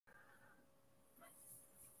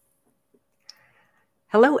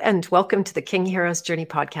Hello and welcome to the King Heroes Journey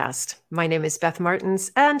podcast. My name is Beth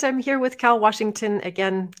Martins and I'm here with Cal Washington.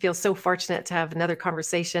 Again, feel so fortunate to have another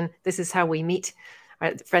conversation. This is how we meet,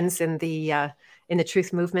 friends in the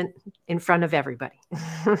truth movement in front of everybody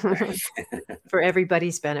for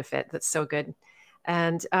everybody's benefit. That's so good.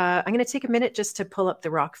 And I'm going to take a minute just to pull up the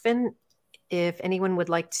Rockfin. If anyone would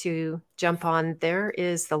like to jump on, there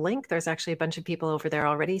is the link. There's actually a bunch of people over there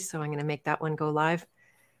already. So I'm going to make that one go live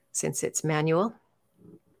since it's manual.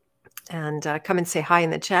 And come and say hi in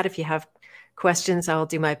the chat. If you have questions, I'll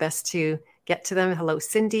do my best to get to them. Hello,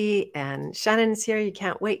 Cindy. And Shannon's here. You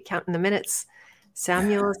can't wait. Counting the minutes.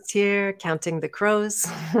 Samuel's here. Counting the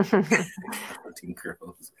crows. Counting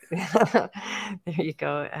crows. There you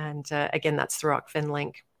go. And again, that's the Rockfin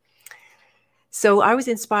link. So I was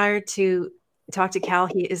inspired to talk to Cal.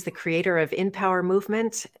 He is the creator of In Power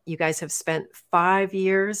Movement. You guys have spent 5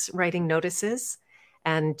 years writing notices.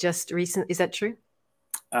 And just recent, is that true?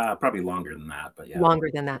 Probably longer than that, but yeah. Longer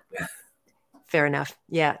than that. Yeah. Fair enough.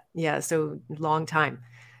 Yeah. So long time,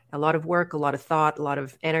 a lot of work, a lot of thought, a lot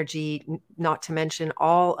of energy, not to mention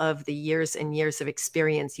all of the years and years of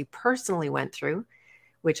experience you personally went through,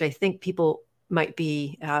 which I think people might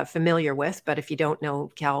be familiar with. But if you don't know,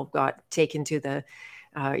 Cal got taken to the,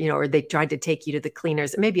 or they tried to take you to the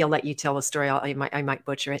cleaners. Maybe I'll let you tell the story. I might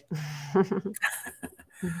butcher it.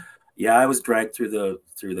 Yeah, I was dragged through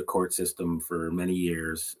the court system for many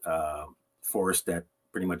years, forced at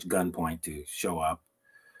pretty much gunpoint to show up.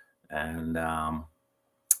 And I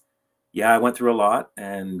went through a lot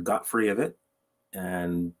and got free of it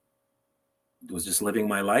and was just living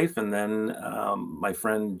my life. And then my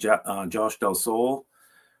friend Josh Del Sol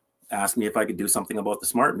asked me if I could do something about the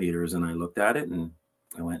smart meters. And I looked at it and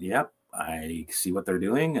I went, yep, I see what they're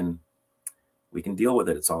doing and we can deal with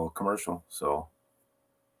it. It's all commercial. So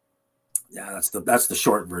yeah, that's the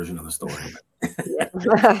short version of the story.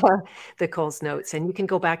 The Coles notes. And you can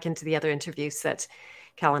go back into the other interviews that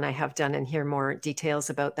Cal and I have done and hear more details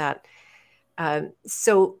about that.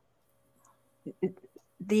 So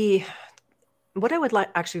what I would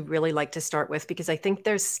really like to start with, because I think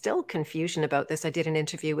there's still confusion about this. I did an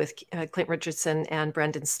interview with Clint Richardson and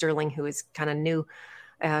Brendan Sterling, who is kind of new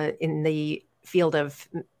in the field of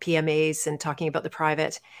PMAs and talking about the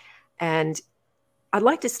private. And I'd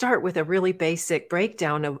like to start with a really basic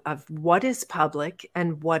breakdown of what is public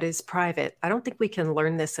and what is private. I don't think we can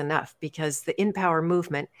learn this enough because the In Power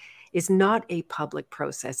movement is not a public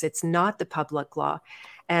process. It's not the public law.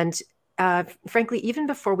 And frankly, even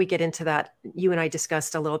before we get into that, you and I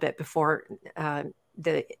discussed a little bit before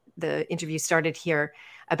the interview started here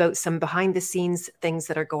about some behind the scenes things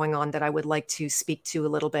that are going on that I would like to speak to a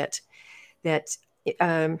little bit. That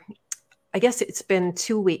I guess it's been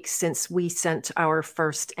 2 weeks since we sent our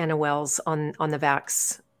first NOLs on the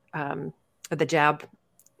vax, the jab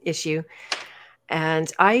issue. And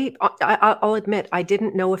I'll admit, I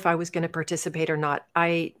didn't know if I was going to participate or not.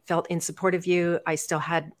 I felt in support of you. I still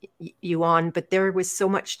had you on, but there was so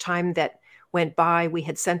much time that went by. We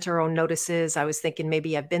had sent our own notices. I was thinking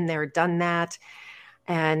maybe I've been there, done that.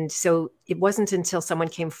 And so it wasn't until someone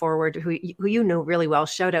came forward who you know really well.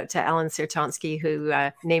 Shout out to Alan Sirtonsky, who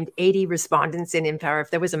named 80 respondents in Empower. If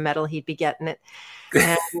there was a medal, he'd be getting it.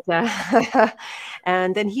 And,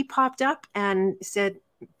 and then he popped up and said,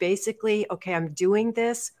 basically, okay, I'm doing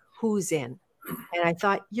this. Who's in? And I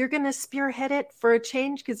thought, you're going to spearhead it for a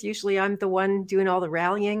change? Because usually I'm the one doing all the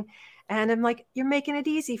rallying. And I'm like, you're making it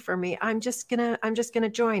easy for me. I'm just gonna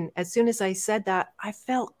join. As soon as I said that, I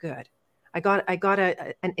felt good. I got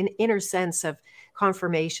an inner sense of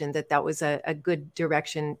confirmation that was a good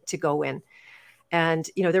direction to go in. And,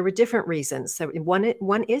 there were different reasons. So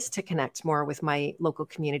one is to connect more with my local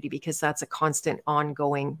community, because that's a constant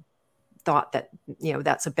ongoing thought that,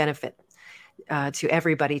 that's a benefit to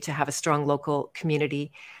everybody to have a strong local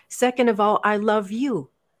community. Second of all, I love you,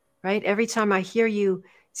 right? Every time I hear you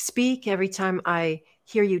speak, every time I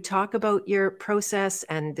hear you talk about your process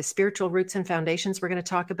and the spiritual roots and foundations we're going to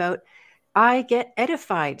talk about, I get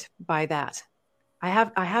edified by that. I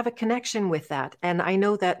have a connection with that. And I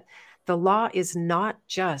know that the law is not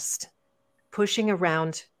just pushing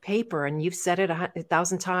around paper. And you've said it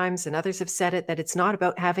 1,000 times, and others have said it, that it's not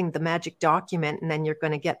about having the magic document and then you're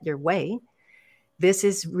going to get your way. This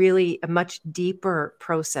is really a much deeper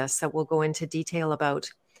process that we'll go into detail about.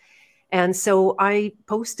 And so I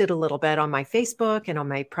posted a little bit on my Facebook and on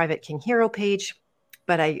my private King Hero page,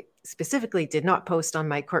 but I specifically did not post on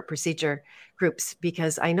my court procedure groups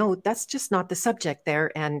because I know that's just not the subject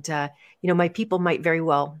there. And, my people might very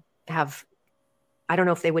well have I don't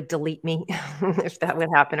know if they would delete me if that would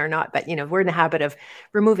happen or not, but we're in the habit of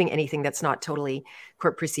removing anything that's not totally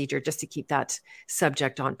court procedure just to keep that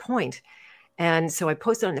subject on point. And so I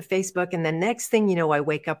posted on the Facebook, and then next thing you know, I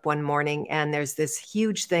wake up one morning and there's this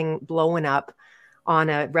huge thing blowing up on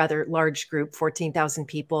a rather large group, 14,000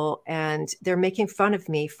 people, and they're making fun of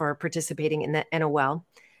me for participating in the NOL.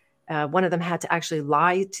 One of them had to actually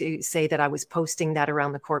lie to say that I was posting that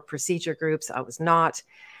around the court procedure groups. I was not.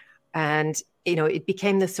 And, it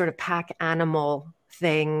became this sort of pack animal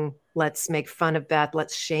thing. Let's make fun of Beth.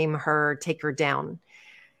 Let's shame her, take her down.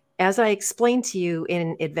 As I explained to you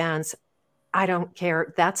in advance, I don't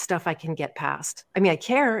care. That stuff I can get past. I mean, I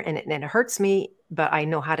care and it hurts me, but I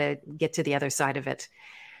know how to get to the other side of it.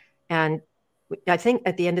 And I think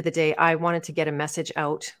at the end of the day, I wanted to get a message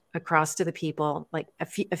out across to the people, like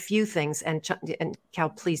a few things. And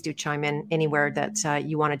Cal, please do chime in anywhere that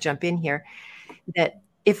you want to jump in here. That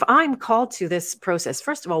if I'm called to this process,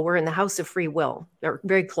 first of all, we're in the House of Free Will, or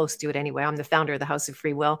very close to it anyway. I'm the founder of the House of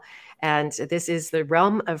Free Will. And this is the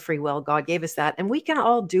realm of free will. God gave us that. And we can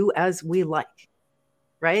all do as we like.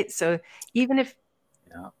 Right. So even if,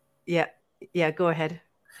 Yeah. yeah, yeah, go ahead.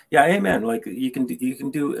 Yeah, amen. Like you can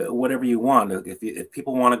do whatever you want. If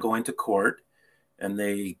people want to go into court and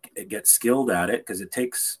they get skilled at it, because it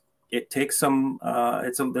takes some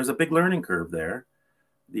there's a big learning curve there.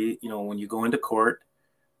 When you go into court,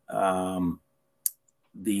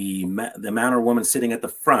 the man or woman sitting at the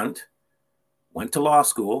front went to law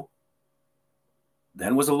school,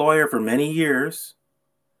 then was a lawyer for many years,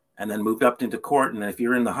 and then moved up into court. And if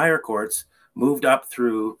you're in the higher courts, moved up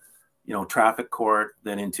through traffic court,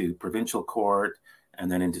 then into provincial court,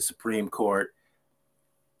 and then into Supreme Court.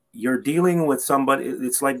 You're dealing with somebody.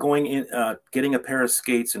 It's like going in, getting a pair of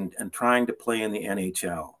skates and trying to play in the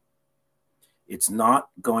NHL. It's not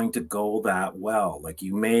going to go that well. Like,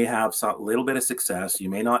 you may have a little bit of success. You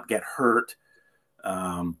may not get hurt.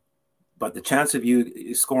 But the chance of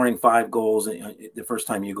you scoring 5 goals the first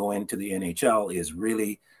time you go into the NHL is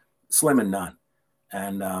really slim and none.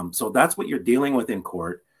 And so that's what you're dealing with in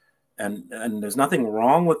court. And there's nothing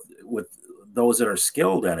wrong with those that are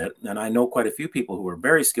skilled at it. And I know quite a few people who are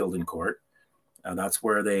very skilled in court. That's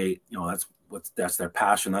where that's their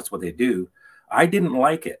passion. That's what they do. I didn't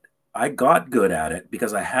like it. I got good at it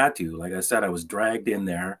because I had to. Like I said, I was dragged in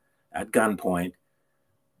there at gunpoint,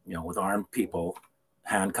 with armed people,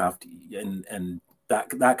 handcuffed, and that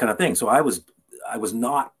kind of thing. So I was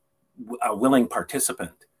not a willing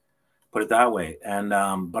participant, put it that way. And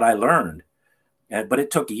but I learned. But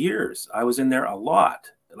it took years. I was in there a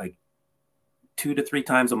lot, like 2 to 3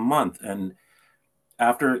 times a month. And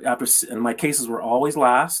and my cases were always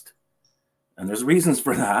last. And there's reasons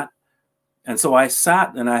for that. And so I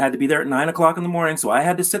sat, and I had to be there at 9 o'clock in the morning. So I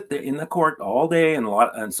had to sit there in the court all day,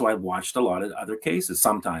 and so I watched a lot of other cases.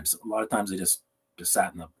 Sometimes, a lot of times, I just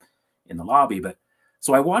sat in the lobby. But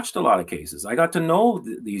so I watched a lot of cases. I got to know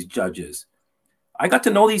these judges. I got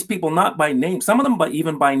to know these people not by name, some of them, but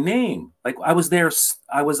even by name. Like, I was there.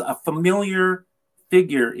 I was a familiar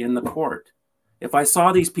figure in the court. If I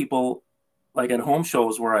saw these people, like at home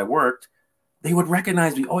shows where I worked, they would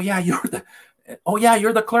recognize me. Oh yeah, you're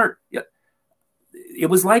the clerk. Yeah. It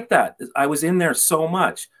was like that. I was in there so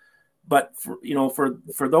much. But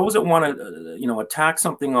for those that want to attack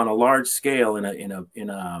something on a large scale in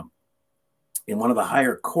one of the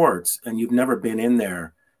higher courts, and you've never been in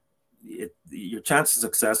there, your chance of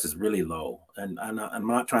success is really low. And I'm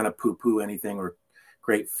not trying to poo-poo anything or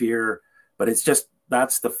create fear, but it's just,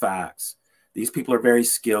 that's the facts. These people are very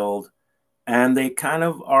skilled, and they kind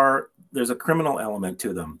of are, there's a criminal element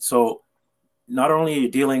to them. So not only are you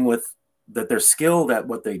dealing with that they're skilled at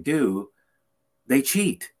what they do, they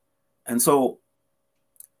cheat. And so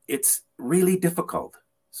it's really difficult.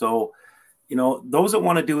 So, those that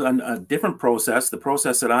want to do a different process, the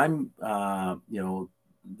process that I'm, that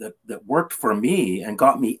worked for me and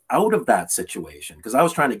got me out of that situation, because I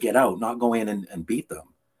was trying to get out, not go in and beat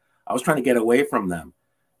them. I was trying to get away from them.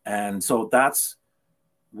 And so that's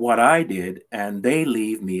what I did. And they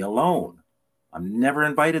leave me alone. I'm never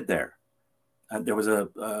invited there. And there was a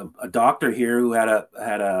doctor here who had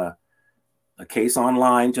a case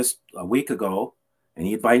online just a week ago, and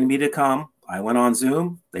he invited me to come. I went on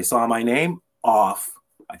Zoom. They saw my name, off.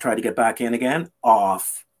 I tried to get back in again,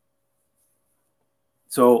 off.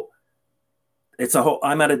 So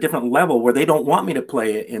I'm at a different level where they don't want me to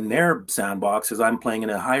play in their sandbox, because I'm playing in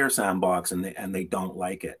a higher sandbox, and they don't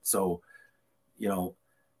like it. So,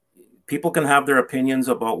 people can have their opinions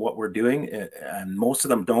about what we're doing, and most of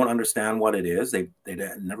them don't understand what it is. They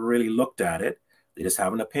never really looked at it. They just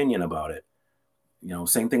have an opinion about it.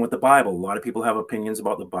 Same thing with the Bible. A lot of people have opinions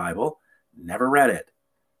about the Bible. never read it.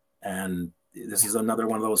 And this is another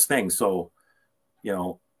one of those things. So, you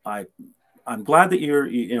know, I'm glad that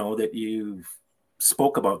that you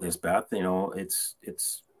spoke about this, Beth. You know, it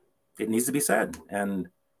needs to be said, and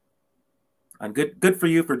I'm good for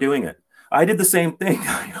you for doing it. I did the same thing.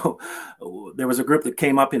 There was a group that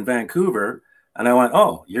came up in Vancouver, and I went,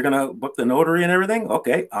 "Oh, you're gonna book the notary and everything?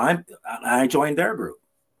 Okay." I joined their group,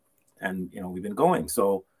 and we've been going.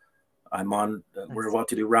 So I'm on. We're about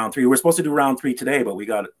to do round 3. We're supposed to do round 3 today, but we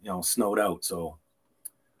got snowed out. So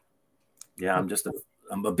yeah,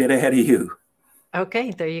 I'm a bit ahead of you.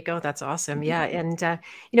 Okay, there you go. That's awesome. Yeah, and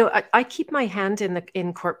I keep my hand in the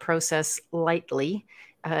in court process lightly,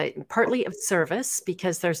 partly of service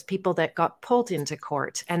because there's people that got pulled into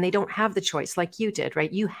court and they don't have the choice like you did,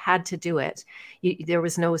 right? You had to do it. There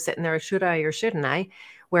was no sitting there, should I or shouldn't I?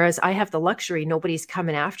 Whereas I have the luxury, nobody's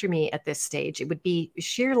coming after me at this stage. It would be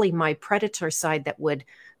sheerly my predator side that would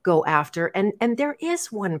go after, and there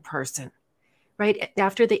is one person right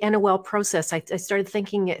after the NOL process. I started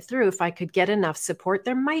thinking it through. If I could get enough support,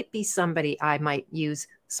 there might be somebody I might use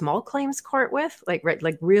small claims court with, like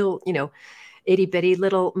real, itty bitty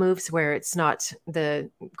little moves where it's not the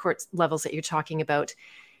court levels that you're talking about.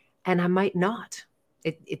 And I might not.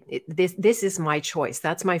 This is my choice.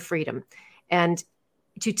 That's my freedom. And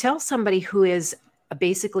to tell somebody who is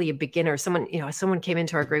basically a beginner, someone came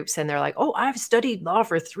into our groups and they're like, "Oh, I've studied law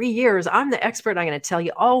for 3 years. I'm the expert. I'm going to tell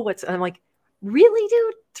you all what's," and I'm like, "Really,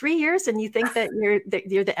 dude? 3 years? And you think that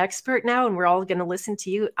you're the expert now and we're all going to listen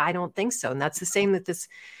to you?" I don't think so. And that's the same with this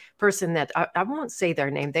person that I won't say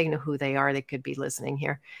their name. They know who they are. They could be listening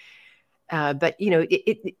here. But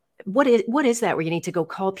what is that where you need to go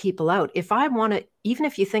call people out? If I want to, even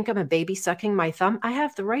if you think I'm a baby sucking my thumb, I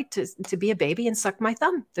have the right to be a baby and suck my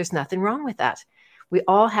thumb. There's nothing wrong with that. We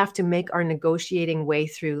all have to make our negotiating way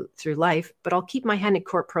through life, but I'll keep my hand in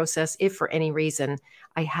court process if for any reason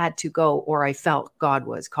I had to go or I felt God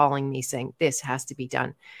was calling me saying this has to be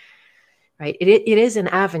done. Right? It is an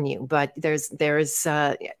avenue, but there's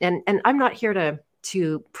and I'm not here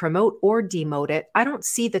to promote or demote it. I don't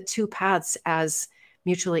see the two paths as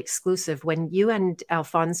mutually exclusive. When you and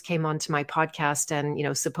Alphonse came onto my podcast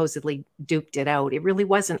and supposedly duped it out, it really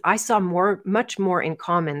wasn't. I saw much more in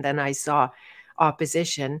common than I saw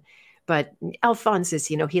opposition. But Alphonse is,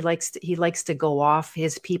 he likes to go off.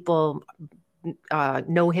 His people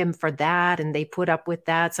know him for that, and they put up with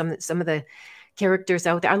that. Some of the characters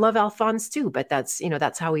out there. I love Alphonse too, but that's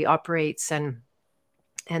how he operates. And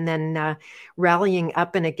then rallying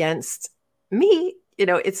up and against me,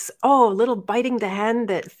 it's a little biting the hand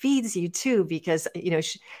that feeds you too, because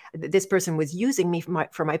this person was using me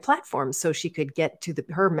for my platform so she could get to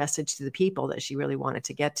her message to the people that she really wanted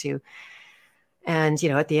to get to. And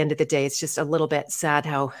at the end of the day, it's just a little bit sad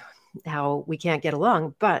how we can't get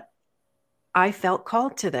along. But I felt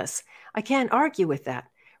called to this. I can't argue with that,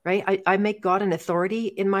 right? I make God an authority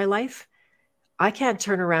in my life. I can't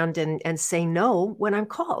turn around and say no when I'm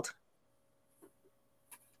called.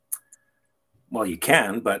 Well, you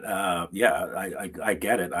can, but yeah, I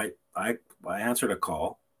get it. I answered a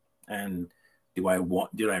call, and did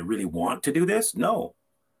I really want to do this? No.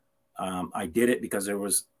 I did it because there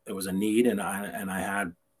was a need, and I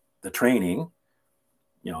had the training,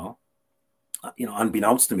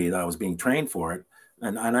 unbeknownst to me that I was being trained for it,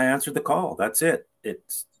 and I answered the call. That's it.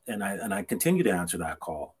 And I continue to answer that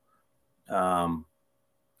call. And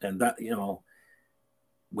that,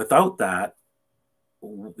 without that,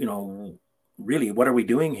 really, what are we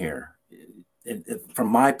doing here? From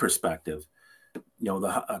my perspective,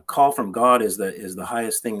 a call from God is the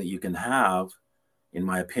highest thing that you can have, in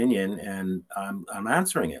my opinion, and I'm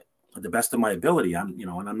answering it to the best of my ability. And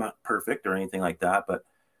I'm not perfect or anything like that, but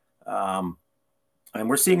and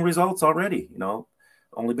we're seeing results already.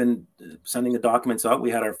 Only been sending the documents out.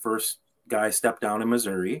 We had our first guy step down in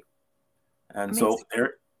Missouri, and amazing. So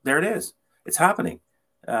there it is. It's happening.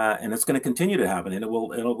 And it's going to continue to happen, and it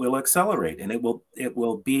will accelerate, and it will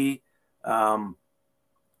be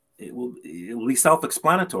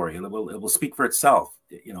self-explanatory. It will speak for itself,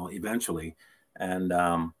 eventually, and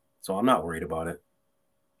so I'm not worried about it.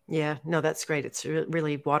 Yeah, no, that's great. It's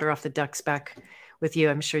really water off the duck's back with you.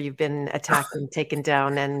 I'm sure you've been attacked and taken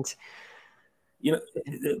down, and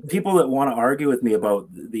people that want to argue with me about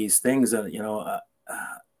these things, and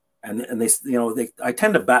and they I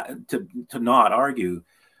tend to not argue.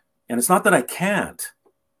 And it's not that I can't,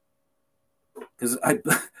 because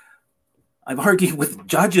I've argued with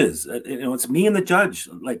judges. It's me and the judge,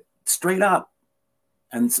 like straight up,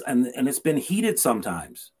 and it's been heated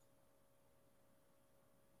sometimes.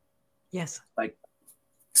 Yes, like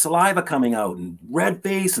saliva coming out and red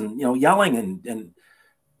face and yelling and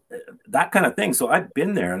that kind of thing. So I've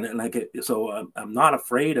been there, and like, so I'm not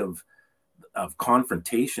afraid of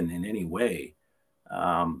confrontation in any way.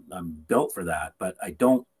 I'm built for that, but I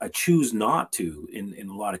choose not to in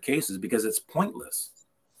a lot of cases because it's pointless.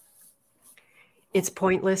 It's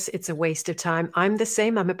pointless. It's a waste of time. I'm the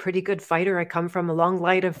same. I'm a pretty good fighter. I come from a long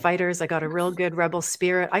line of fighters. I got a real good rebel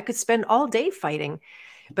spirit. I could spend all day fighting,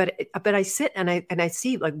 but I sit and I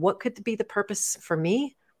see, like, what could be the purpose for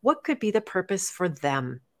me? What could be the purpose for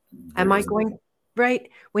them? Am There I is going right?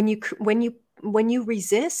 When you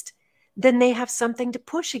resist, then they have something to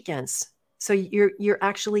push against. So you're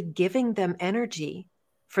actually giving them energy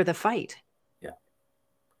for the fight. yeah,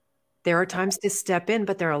 There are times to step in,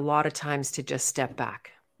 but there are a lot of times to just step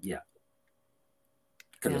back. yeah,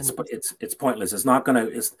 because And it's pointless. It's not gonna.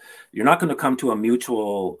 It's You're not gonna come to a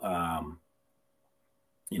mutual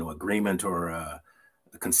agreement or a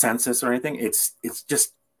consensus or anything. It's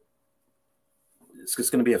just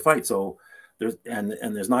going to be a fight. So there's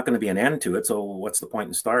not going to be an end to it. So what's the point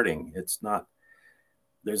in starting? It's not.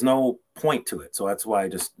 There's no point to it. So that's why I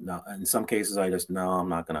just no. In some cases, I just no. I'm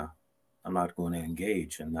not going to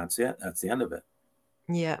engage, and that's it. That's the end of it.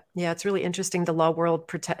 yeah, yeah, it's really interesting. The law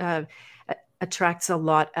world attracts a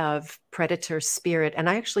lot of predator spirit, and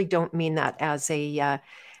I actually don't mean that as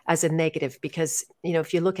a negative, because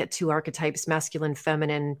if you look at two archetypes, masculine,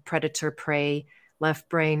 feminine, predator, prey, left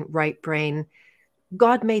brain, right brain,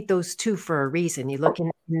 God made those two for a reason. You look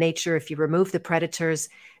in nature, if you remove the predators,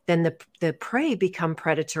 then the prey become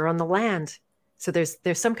predator on the land. So there's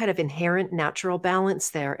some kind of inherent natural balance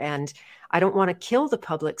there. And I don't want to kill the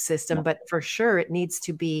public system, but for sure it needs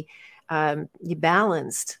to be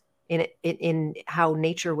balanced in how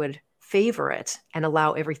nature would favor it and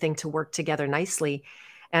allow everything to work together nicely.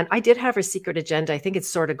 And I did have a secret agenda. I think it's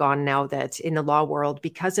sort of gone now, that in the law world,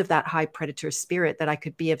 because of that high predator spirit, that I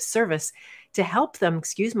could be of service to help them,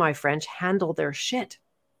 excuse my French, handle their shit.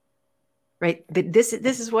 Right. But this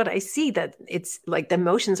is what I see, that it's like the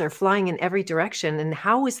emotions are flying in every direction. And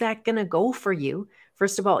how is that going to go for you?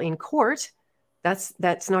 First of all, in court, that's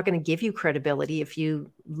not going to give you credibility if you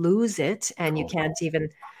lose it and you Totally. can't even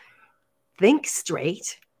think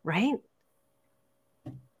straight, right?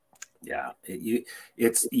 Yeah,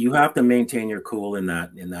 you have to maintain your cool in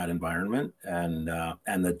that environment, and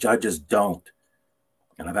the judges don't.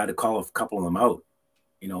 And I've had to call a couple of them out.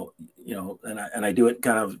 And I do it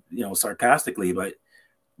kind of sarcastically, but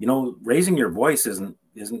raising your voice isn't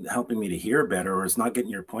helping me to hear better, or it's not getting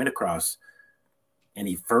your point across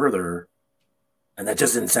any further, and that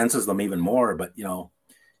just incenses them even more. But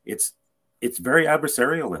it's it's very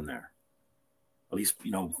adversarial in there. At least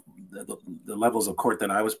the levels of court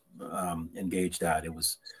that I was engaged at. It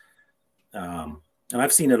was, and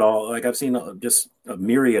I've seen it all. Like, I've seen just a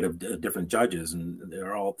myriad of different judges, and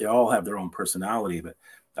they all have their own personality. But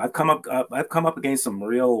I've come up against some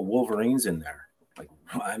real Wolverines in there. Like,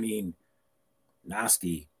 I mean,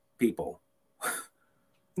 nasty people.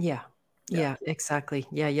 Yeah. Yeah, Yeah, exactly.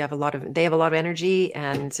 Yeah, they have a lot of energy,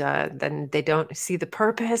 and then they don't see the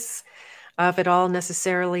purpose of it all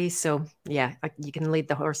necessarily. So yeah, you can lead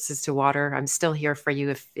the horses to water. I'm still here for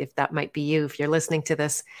you if that might be you, if you're listening to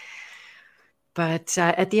this. But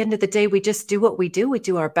at the end of the day, we just do what we do. We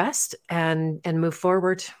do our best and move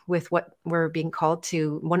forward with what we're being called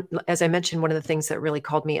to. One, as I mentioned, one of the things that really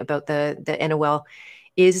called me about the NOL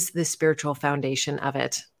is the spiritual foundation of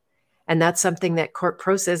it. And that's something that court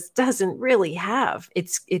process doesn't really have. It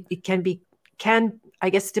can, I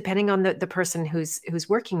guess, depending on the person who's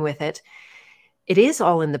working with it, it is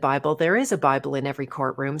all in the Bible. There is a Bible in every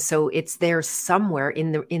courtroom, so it's there somewhere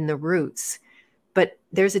in the roots. But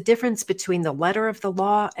there's a difference between the letter of the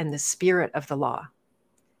law and the spirit of the law.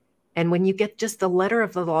 And when you get just the letter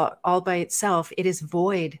of the law all by itself, it is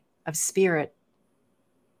void of spirit.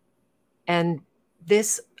 And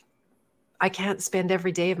this I can't spend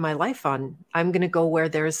every day of my life on. I'm going to go where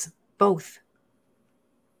there's both.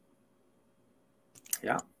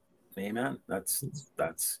 yeah, amen. That's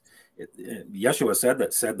Yeshua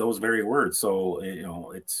said those very words. So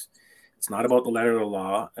it's not about the letter of the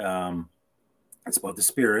law. It's about the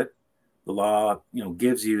spirit. The law,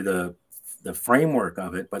 gives you the framework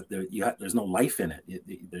of it, but there's no life in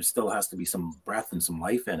it. There still has to be some breath and some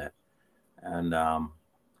life in it, and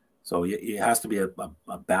so it has to be a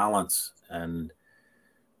balance, and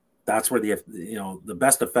that's where the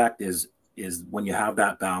best effect is when you have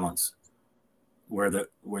that balance, where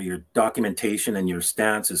your documentation and your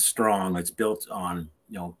stance is strong. It's built on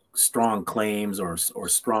strong claims or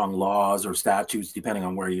strong laws or statutes, depending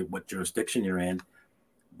on what jurisdiction you're in.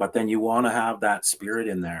 But then you want to have that spirit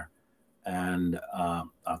in there, and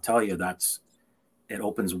I'll tell you, it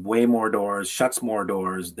opens way more doors, shuts more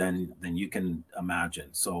doors than you can imagine.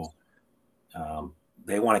 So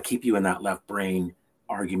they want to keep you in that left brain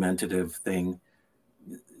argumentative thing.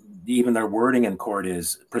 Even their wording in court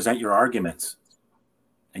is present your arguments.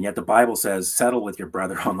 And yet the Bible says settle with your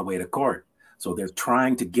brother on the way to court. So they're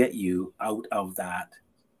trying to get you out of that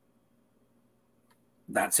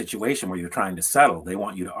situation where you're trying to settle. They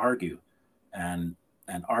want you to argue, and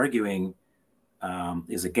arguing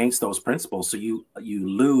is against those principles. So you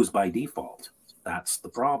lose by default. That's the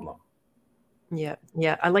problem. Yeah,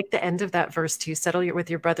 yeah. I like the end of that verse too. Settle with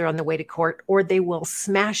your brother on the way to court, or they will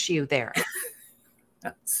smash you there.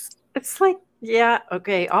 That's, It's like, yeah,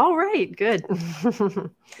 okay, all right, good.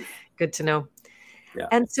 Good to know. yeah.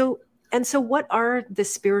 And so what are the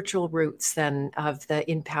spiritual roots then of the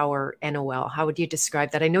In Power NOL? How would you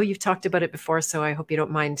describe that? I know you've talked about it before, so I hope you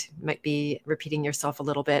don't mind, might be repeating yourself a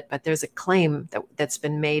little bit, but there's a claim that's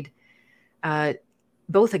been made uh,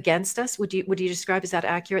 both against us. Would you describe, is that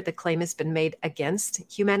accurate? The claim has been made against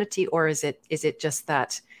humanity, or is it just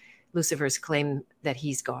that Lucifer's claim that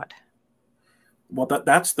he's God? Well,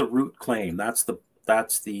 that's the root claim. That's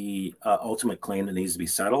the ultimate claim that needs to be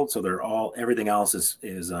settled. So everything else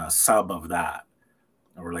is a sub of that,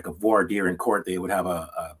 or like a voir dire in court. They would have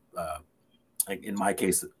like in my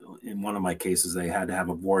case, in one of my cases, they had to have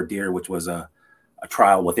a voir dire, which was a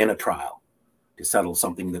trial within a trial to settle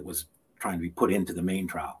something that was trying to be put into the main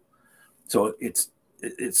trial. So it's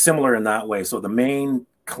similar in that way. So the main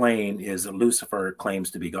claim is that Lucifer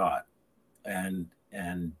claims to be God, and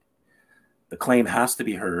the claim has to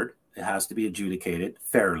be heard. It has to be adjudicated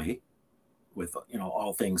fairly, with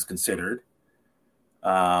all things considered.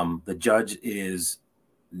 The judge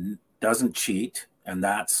doesn't cheat, and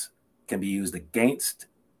that's can be used against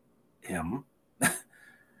him,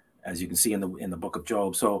 as you can see in the book of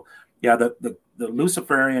Job. So yeah, the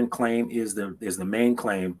Luciferian claim is the main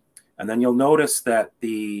claim, and then you'll notice that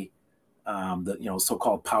the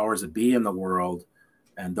so-called powers that be in the world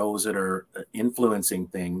and those that are influencing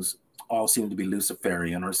things all seem to be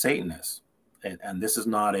Luciferian or Satanists. And this is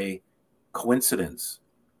not a coincidence.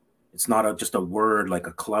 It's not just a word like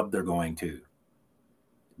a club they're going to.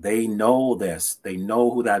 They know this. They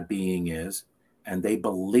know who that being is, and they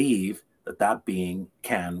believe that being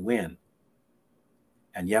can win.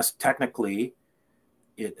 And yes, technically,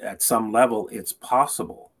 at some level, it's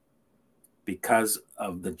possible because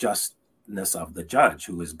of the justness of the judge,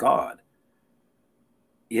 who is God.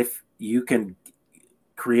 If you can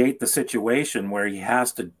create the situation where he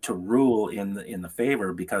has to rule in the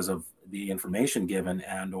favor because of the information given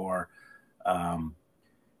and or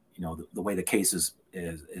the way the case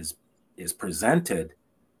is presented,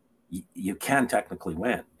 you can technically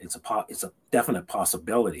win. It's a definite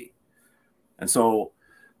possibility. And so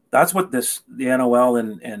that's what the NOL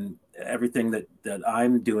and everything that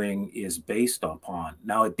I'm doing is based upon.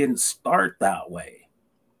 Now, it didn't start that way.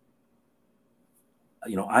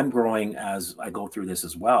 I'm growing as I go through this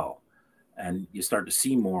as well. And you start to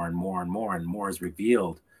see more and more and more and more is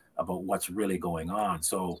revealed about what's really going on.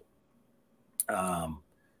 So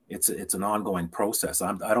it's an ongoing process.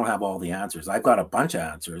 I don't have all the answers. I've got a bunch of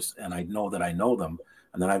answers, and I know that I know them.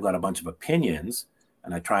 And then I've got a bunch of opinions,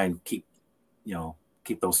 and I try and keep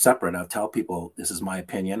those separate. I'll tell people this is my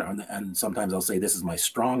opinion, and sometimes I'll say this is my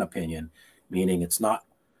strong opinion, meaning it's not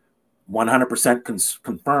 100%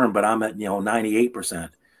 confirmed, but I'm at 98%,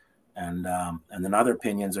 and then other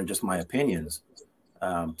opinions are just my opinions.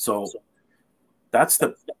 So that's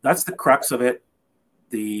the crux of it.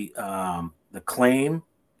 The claim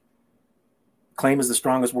is the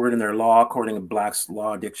strongest word in their law, according to Black's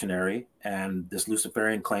Law Dictionary, and this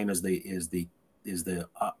Luciferian claim is the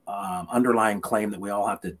underlying claim that we all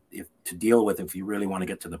have to deal with if you really want to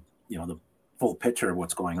get to the full picture of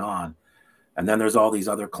what's going on. And then there's all these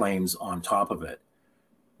other claims on top of it.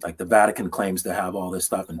 Like the Vatican claims to have all this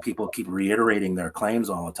stuff, and people keep reiterating their claims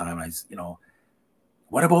all the time.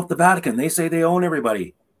 What about the Vatican? They say they own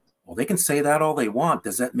everybody. Well, they can say that all they want.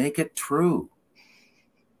 Does that make it true?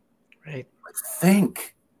 Right.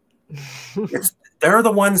 Think. They're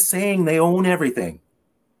the ones saying they own everything.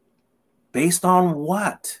 Based on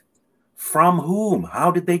what? From whom?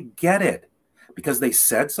 How did they get it? Because they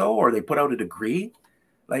said so, or they put out a decree?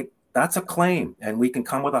 Like, that's a claim, and we can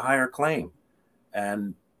come with a higher claim.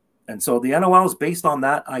 And so the NOL is based on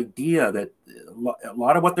that idea that a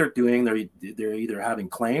lot of what they're doing, they're either having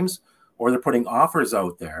claims or they're putting offers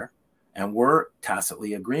out there, and we're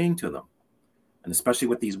tacitly agreeing to them. And especially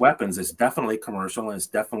with these weapons, it's definitely commercial and it's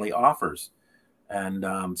definitely offers. And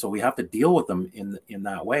so we have to deal with them in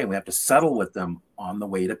that way. And we have to settle with them on the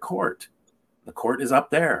way to court. The court is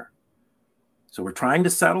up there. So we're trying to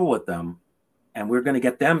settle with them and we're going to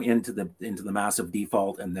get them into the massive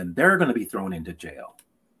default, and then they're going to be thrown into jail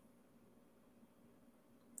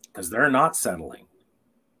because they're not settling.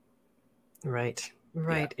 Right. Yeah.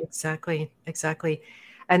 Right. Exactly. Exactly.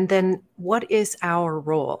 And then what is our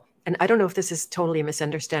role? And I don't know if this is totally a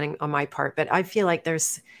misunderstanding on my part, but I feel like there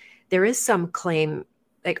is some claim,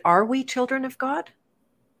 like, are we children of God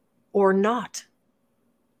or not?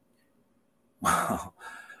 Well, I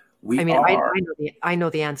we mean, are. I know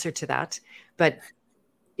the answer to that, but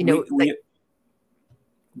like, We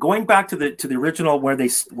going back to the original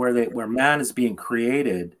where man is being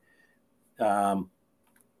created. Um,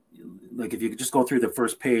 like if you could just go through the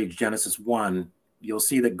first page, Genesis 1, you'll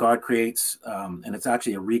see that God creates, and it's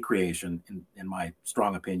actually a recreation, in my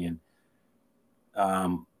strong opinion,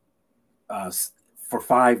 um, for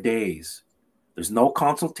 5 days. There's no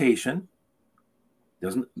consultation,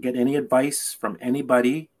 doesn't get any advice from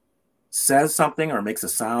anybody, says something or makes a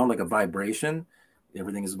sound like a vibration.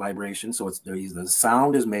 Everything is vibration, so the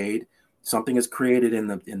sound is made, something is created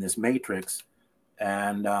in this matrix,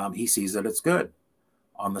 and he sees that it's good.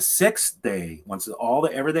 On the sixth day, once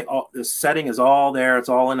the setting is all there, it's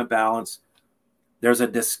all in a balance, there's a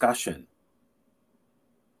discussion.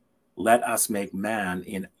 Let us make man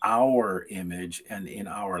in our image and in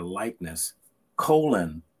our likeness,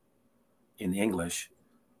 colon, in English,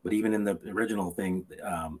 but even in the original thing.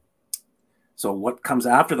 So what comes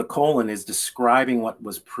after the colon is describing what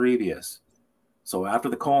was previous. So after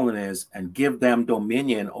the colon is, and give them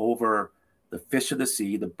dominion over the fish of the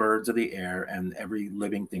sea, the birds of the air, and every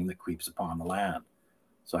living thing that creeps upon the land.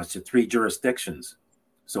 So that's your three jurisdictions.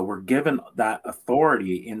 So we're given that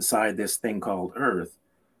authority inside this thing called earth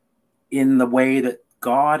in the way that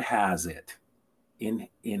God has it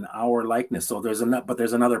in our likeness. So there's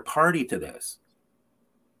another party to this.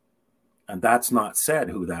 And that's not said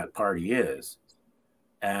who that party is.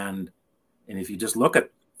 And if you just look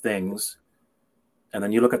at things, and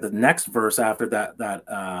then you look at the next verse after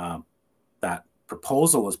that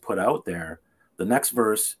proposal was put out there, the next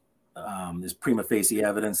verse is prima facie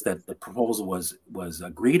evidence that the proposal was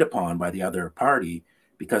agreed upon by the other party,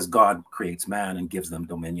 because God creates man and gives them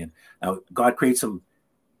dominion. Now, God creates them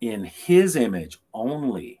in his image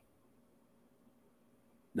only.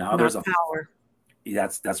 Now not power.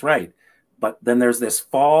 that's right. But then there's this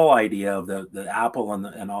fall idea of the apple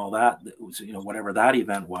and all that, whatever that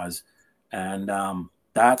event was. And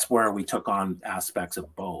that's where we took on aspects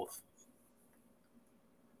of both.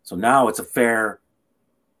 So now it's a fair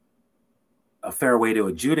way to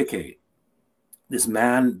adjudicate. This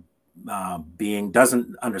man being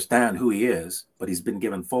doesn't understand who he is, but he's been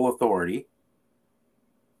given full authority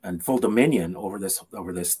and full dominion over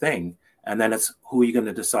this thing. And then it's, who are you going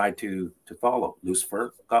to decide to follow?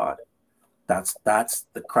 Lucifer, God. That's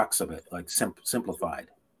the crux of it, like simplified.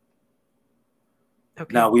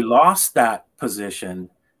 Okay. Now we lost that position,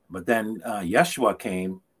 but then Yeshua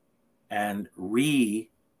came and redeemed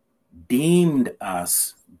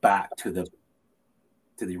us back to the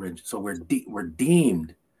original. So we're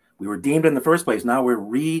deemed. We were deemed in the first place. Now we're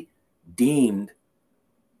redeemed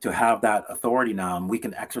to have that authority now, and we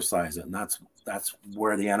can exercise it. And that's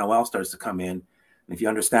where the NOL starts to come in. And if you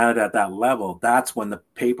understand it at that level, that's when the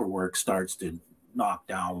paperwork starts to knock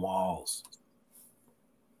down walls.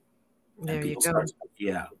 There you go.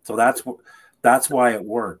 So that's why it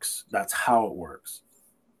works. That's how it works.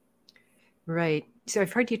 Right. So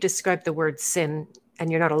I've heard you describe the word sin, and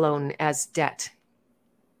you're not alone, as debt.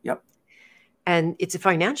 Yep. And it's a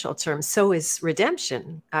financial term. So is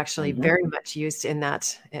redemption, actually, very much used in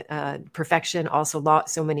that. Perfection, also,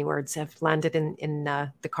 so many words have landed in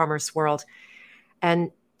the commerce world.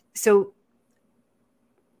 And so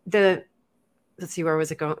let's see, where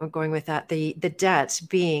was it going with that? The debt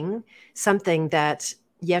being something that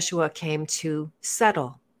Yeshua came to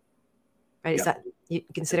settle, right? Yep. Is that, you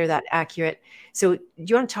consider that accurate? So do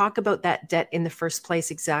you want to talk about that debt in the first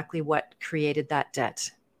place, exactly what created that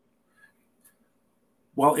debt?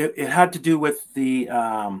 Well, it had to do with there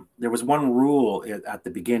was one rule at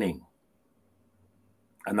the beginning,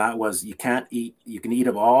 and that was you can eat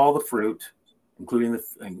of all the fruit, including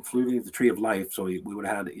the tree of life. So we would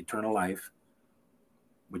have had eternal life,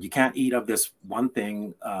 but you can't eat of this one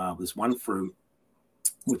thing, this one fruit,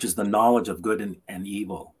 which is the knowledge of good and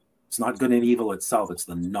evil. It's not good and evil itself; it's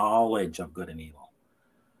the knowledge of good and evil,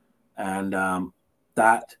 and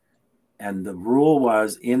and the rule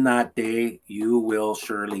was, in that day you will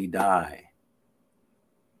surely die.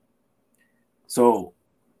 So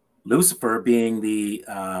Lucifer, being the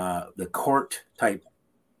court type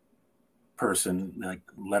person, like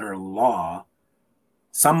letter of law,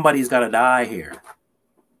 somebody's got to die here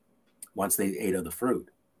once they ate of the fruit.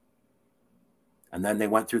 And then they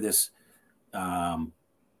went through this.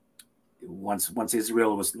 Once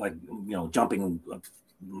Israel was like, jumping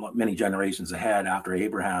many generations ahead after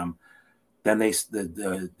Abraham, then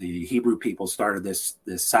the Hebrew people started this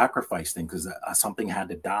sacrifice thing, because something had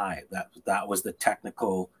to die. That was the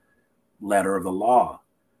technical letter of the law,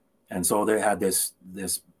 and so they had this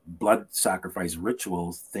blood sacrifice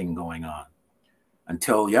ritual thing going on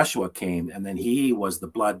until Yeshua came, and then he was the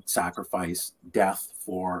blood sacrifice, death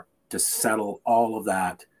to settle all of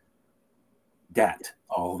that debt,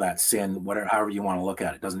 all of that sin, whatever, however you want to look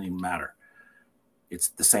at it, doesn't even matter. It's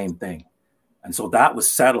the same thing. And so that was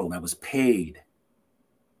settled, that was paid.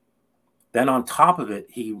 Then on top of it,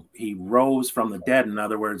 he rose from the dead. In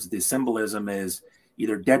other words, the symbolism is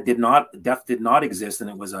either death did not exist and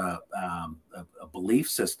it was a belief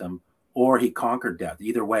system, or he conquered death.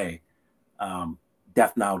 Either way,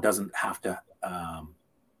 death now doesn't have to,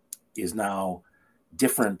 is now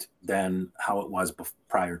different than how it was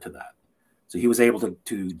prior to that. So he was able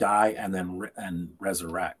to die and then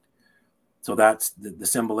resurrect. So that's the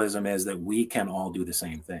symbolism, is that we can all do the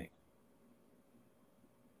same thing.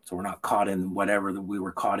 So we're not caught in whatever we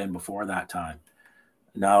were caught in before that time.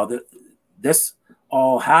 Now, this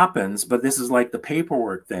all happens, but this is like the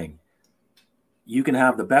paperwork thing. You can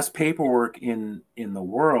have the best paperwork in the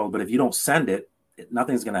world, but if you don't send it,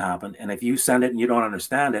 nothing's going to happen. And if you send it and you don't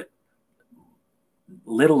understand it,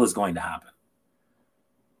 little is going to happen.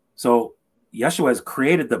 So Yeshua has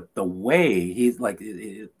created the way. He's like,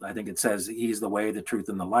 I think it says he's the way, the truth,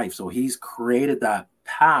 and the life. So he's created that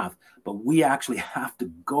path, but we actually have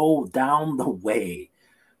to go down the way.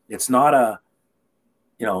 It's not a,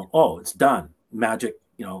 oh, it's done, magic.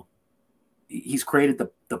 He's created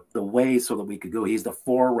the way so that we could go. He's the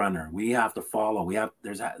forerunner. We have to follow.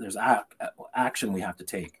 There's action we have to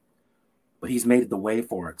take, but he's made the way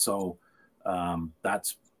for it. So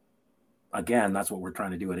that's what we're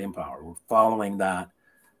trying to do at Empower. We're following that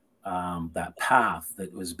path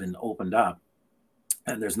that has been opened up,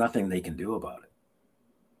 and there's nothing they can do about it.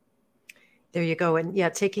 There you go. And yeah,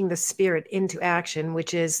 taking the Spirit into action,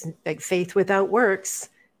 which is like faith without works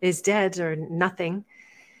is dead or nothing.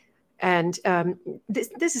 And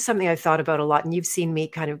this is something I've thought about a lot. And you've seen me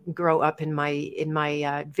kind of grow up in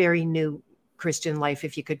my very new Christian life,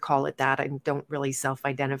 if you could call it that. I don't really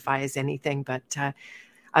self-identify as anything, but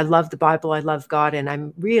I love the Bible. I love God, and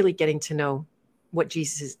I'm really getting to know what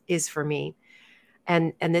Jesus is for me.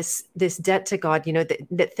 And this debt to God,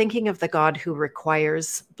 that thinking of the God who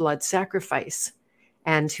requires blood sacrifice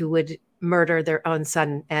and who would murder their own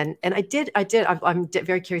son. And I'm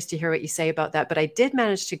very curious to hear what you say about that, but I did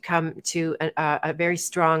manage to come to a very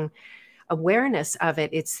strong awareness of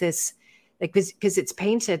it. It's this, like, because it's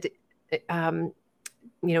painted,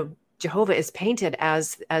 Jehovah is painted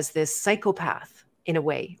as this psychopath in a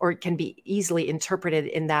way, or it can be easily interpreted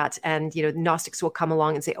in that. And, Gnostics will come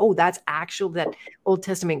along and say, oh, that's actual, that Old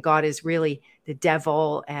Testament God is really the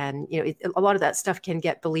devil. And, a lot of that stuff can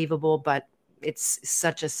get believable, but it's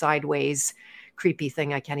such a sideways, creepy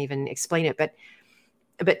thing. I can't even explain it.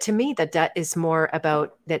 But to me, that is more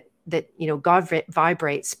about that, God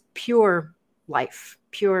vibrates pure life,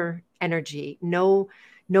 pure energy, no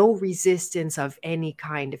resistance of any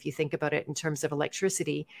kind. If you think about it in terms of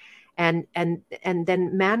electricity, and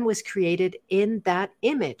then man was created in that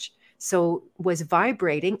image, so was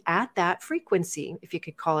vibrating at that frequency, if you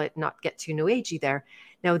could call it, not get too new agey there.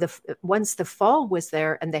 Now, once the fall was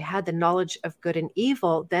there and they had the knowledge of good and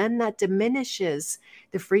evil, then that diminishes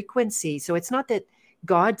the frequency. So it's not that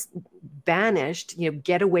God's banished,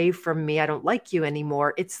 get away from me, I don't like you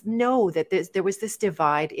anymore. It's that there was this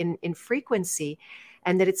divide in frequency,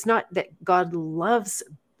 and that it's not that God loves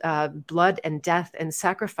blood and death and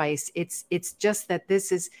sacrifice. It's just that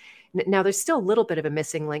this is, now there's still a little bit of a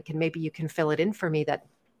missing link, and maybe you can fill it in for me, that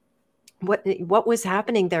what was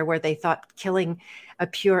happening there, where they thought killing a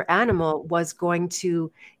pure animal was going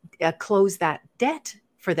to close that debt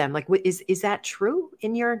for them. Like, is that true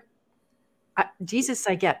in your Jesus?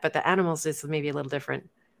 I get, but the animals is maybe a little different.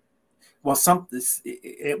 Well,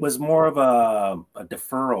 it was more of a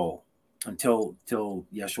deferral until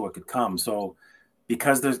Yeshua could come. So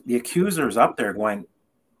because the accusers up there going,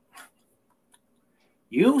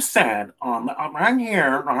 you said right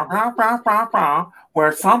here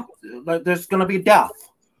where there's going to be death.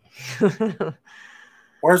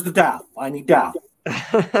 Where's the death? I need death.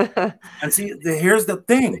 And see, here's the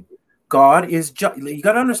thing. God is just. You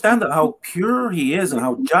got to understand that how pure he is and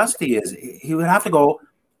how just he is. He would have to go,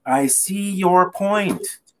 I see your point.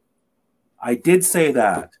 I did say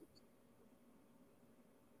that.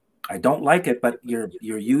 I don't like it, but you're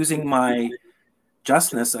using my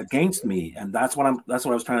justness against me. And that's what I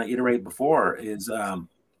was trying to iterate before is,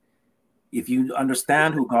 if you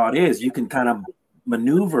understand who God is, you can kind of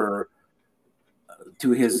maneuver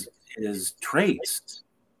to his traits.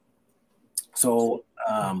 So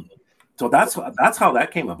so that's how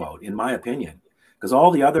that came about, in my opinion, because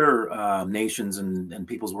all the other nations and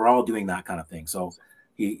peoples were all doing that kind of thing. So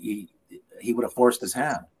he would have forced his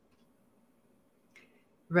hand.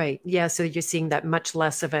 Right. Yeah. So you're seeing that much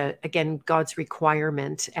less of a, again, God's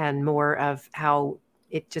requirement and more of how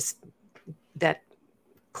it just, that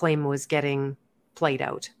claim was getting played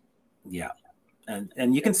out. Yeah.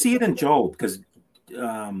 And you can see it in Job, because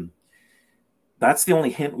that's the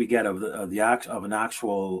only hint we get of an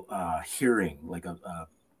actual hearing, like an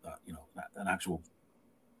actual.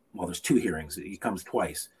 Well, there's two hearings. He comes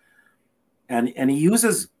twice, and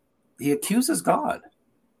he accuses God.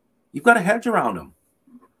 You've got a hedge around him.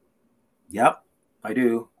 Yep, I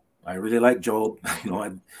do. I really like Job.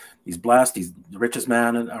 He's blessed. He's the richest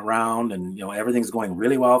man around, and everything's going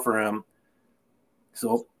really well for him.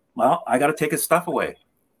 So, well, I got to take his stuff away.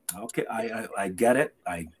 Okay, I get it.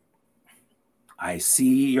 I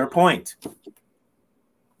see your point.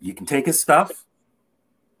 You can take his stuff.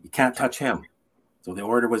 You can't touch him. So the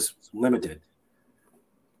order was limited.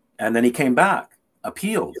 And then he came back,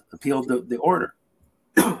 appealed the order,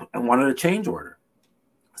 and wanted a change order.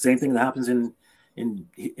 Same thing that happens in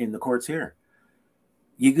the courts here.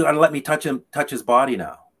 You got to let me touch his body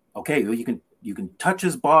now. Okay, well, you can touch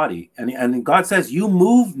his body, and God says, you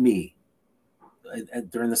moved me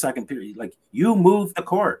during the second period. Like, you moved the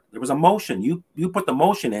court. There was a motion. You put the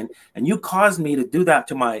motion in, and you caused me to do that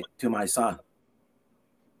to my son.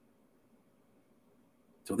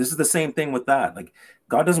 So this is the same thing with that. Like,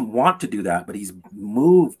 God doesn't want to do that, but he's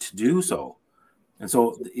moved to do so. And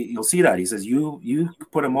so you'll see that he says, you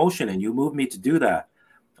put a motion in, you moved me to do that.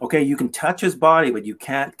 Okay, you can touch his body, but you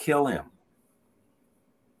can't kill him.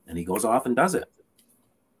 And he goes off and does it.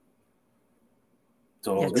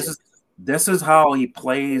 So this is how he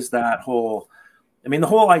plays that whole. I mean, the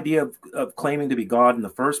whole idea of claiming to be God in the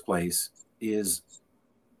first place is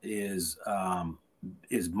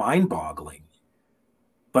mind-boggling.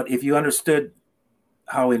 But if you understood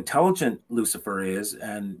how intelligent Lucifer is,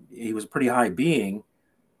 and he was a pretty high being,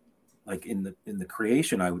 like in the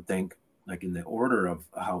creation, I would think, like in the order of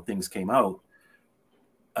how things came out,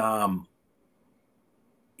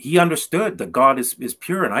 he understood that God is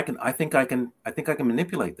pure, and I think I can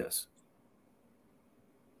manipulate this.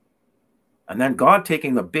 And then God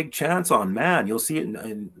taking the big chance on man. You'll see it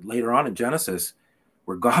in later on in Genesis,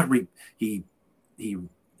 where God he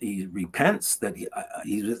repents that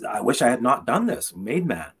I wish I had not done this, made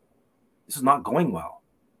man. This is not going well.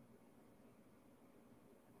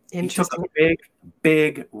 He took a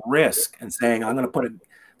big risk and saying, I'm going to put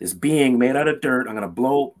this being made out of dirt. I'm going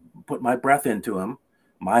to put my breath into him,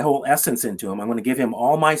 my whole essence into him. I'm going to give him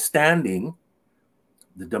all my standing,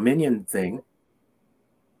 the dominion thing.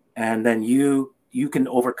 And then you can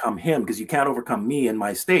overcome him, because you can't overcome me in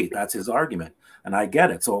my state. That's his argument. And I get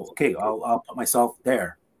it. So, okay, I'll put myself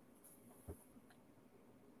there.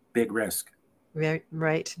 Big risk.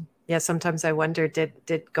 Right. Yeah. Sometimes I wonder, did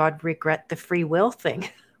God regret the free will thing?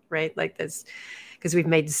 Right. Like this, because we've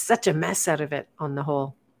made such a mess out of it on the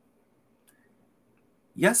whole.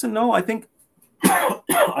 Yes and no. I think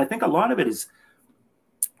I think a lot of it is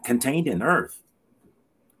contained in Earth.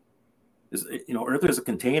 Earth is a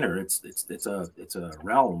container. It's a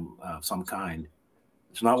realm of some kind.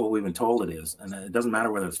 It's not what we've been told it is, and it doesn't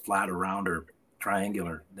matter whether it's flat or round or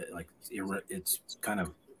triangular. Like, it's kind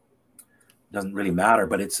of doesn't really matter.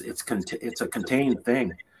 But it's a contained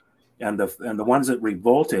thing, and the ones that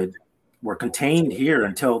revolted were contained here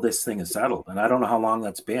until this thing is settled. And I don't know how long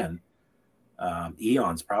that's been.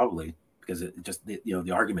 Eons probably, because it just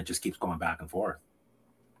the argument just keeps going back and forth.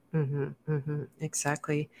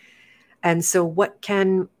 Exactly. And so what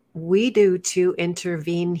can we do to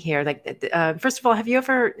intervene here? Like, first of all, have you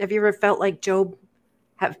ever felt like Job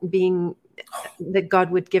that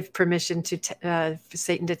God would give permission for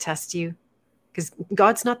Satan to test you? Because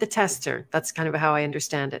God's not the tester. That's kind of how I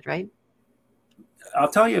understand it, right? I'll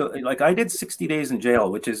tell you, like, I did 60 days in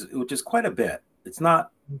jail, which is quite a bit. It's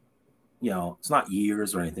not, it's not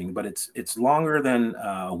years or anything, but it's longer than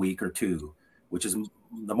a week or two, which is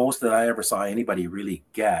the most that I ever saw anybody really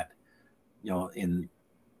get, in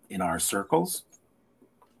our circles.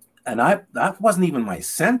 And that wasn't even my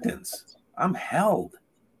sentence. I'm held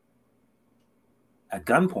at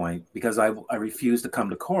gunpoint because I refused to come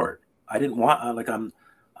to court. I didn't want,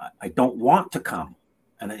 I don't want to come.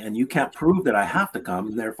 And you can't prove that I have to come,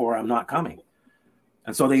 and therefore I'm not coming.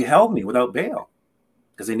 And so they held me without bail,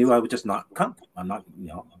 because they knew I would just not come. I'm not,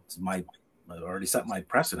 I already set my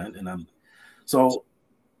precedent, and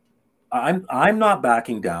I'm not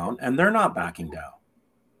backing down, and they're not backing down.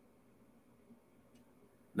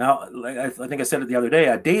 Now, like I think I said it the other day,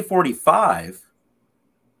 at day 45,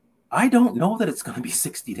 I don't know that it's going to be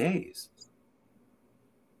 60 days.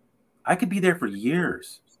 I could be there for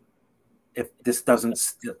years if this doesn't,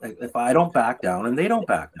 if I don't back down and they don't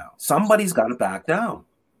back down. Somebody's got to back down.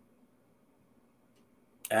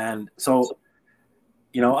 And so,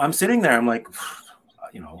 I'm sitting there, I'm like,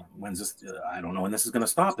 when's this? I don't know when this is going to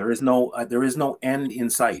stop. There is no end in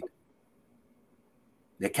sight.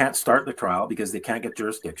 They can't start the trial because they can't get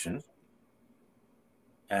jurisdiction.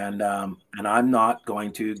 And I'm not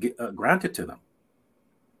going to grant it to them,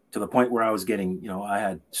 to the point where I was getting, I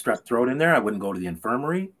had strep throat in there. I wouldn't go to the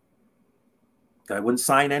infirmary. I wouldn't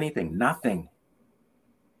sign anything, nothing.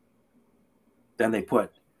 Then they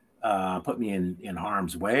put me in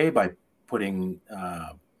harm's way by putting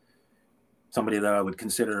somebody that I would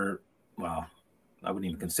consider, well, I wouldn't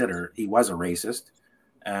even consider, he was a racist,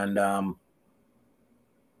 and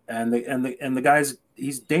the guy's,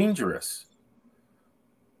 he's dangerous.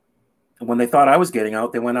 And when they thought I was getting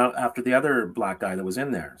out, they went out after the other black guy that was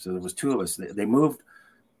in there. So there was two of us. They moved,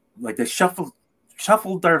 like they shuffled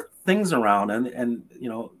our things around, and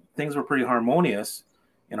things were pretty harmonious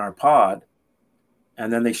in our pod,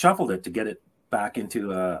 and then they shuffled it to get it back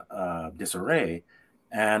into a disarray.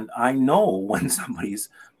 And I know when somebody's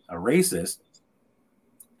a racist,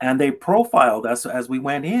 and they profiled us as we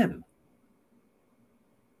went in.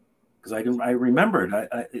 Because I remembered,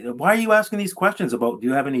 why are you asking these questions about, do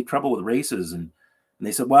you have any trouble with races? And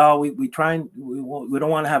they said, well, we try and we don't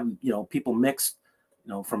want to have, people mixed,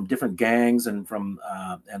 from different gangs and from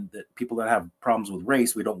and the people that have problems with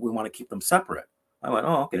race. We want to keep them separate. I went,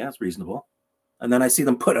 oh, okay, that's reasonable. And then I see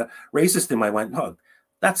them put a racist in. I went, oh,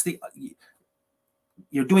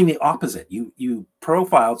 you're doing the opposite. You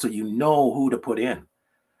profiled so you know who to put in.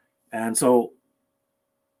 And so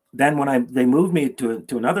then when they moved me to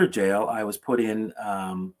another jail, I was put in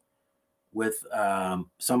with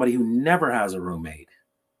somebody who never has a roommate.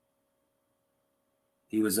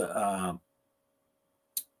 He was a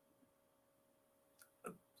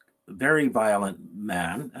very violent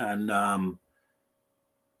man, and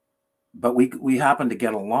but we happened to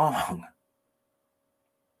get along,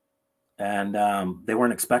 and they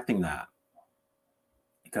weren't expecting that,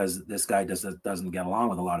 because this guy doesn't get along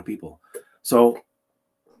with a lot of people. So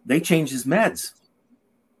they changed his meds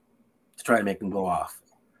to try to make him go off.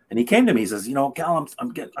 And he came to me, he says, Cal,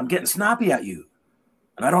 I'm getting snappy at you,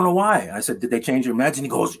 and I don't know why. And I said, did they change your meds? And he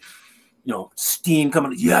goes, steam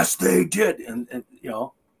coming. Yes, they did. And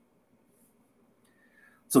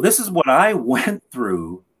so this is what I went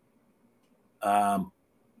through,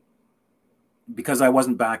 because I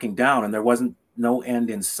wasn't backing down, and there wasn't no end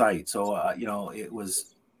in sight. So, it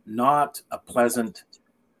was not a pleasant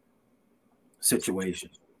situation.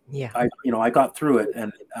 Yeah. I got through it,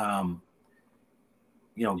 and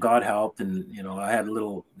God helped, and I had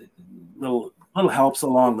little helps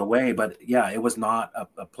along the way, but yeah, it was not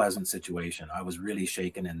a pleasant situation. I was really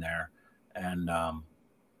shaken in there, and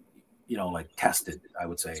like tested, I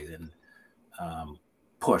would say, and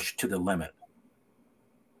pushed to the limit.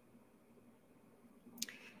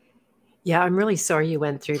 Yeah, I'm really sorry you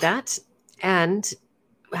went through that. And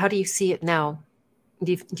how do you see it now?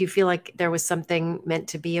 Do you feel like there was something meant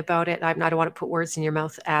to be about it? I don't want to put words in your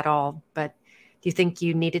mouth at all, but do you think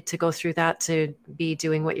you needed to go through that to be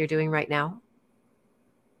doing what you're doing right now?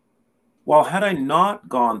 Well, had I not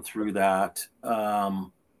gone through that,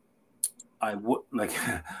 I would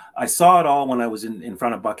I saw it all when I was in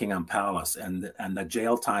front of Buckingham Palace, and the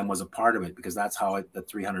jail time was a part of it, because that's how the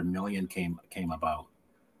 300 million came about.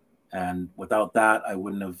 And without that, I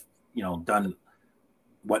wouldn't have done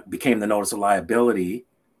what became the notice of liability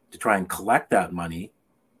to try and collect that money.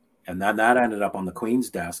 And then that ended up on the Queen's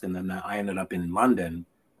desk, and then I ended up in London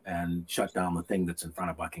and shut down the thing that's in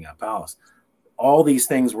front of Buckingham Palace. All these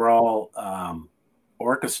things were all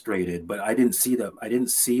orchestrated, but I didn't see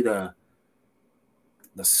the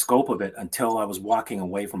scope of it until I was walking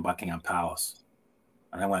away from Buckingham Palace,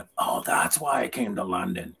 and I went, "Oh, that's why I came to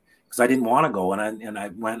London." Because I didn't want to go, and I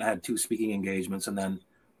went. I had 2 speaking engagements, and then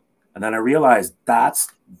I realized that's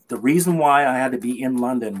the reason why I had to be in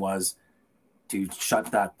London, was to shut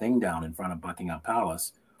that thing down in front of Buckingham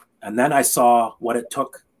Palace. And then I saw what it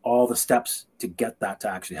took, all the steps to get that to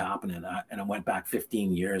actually happen, and I went back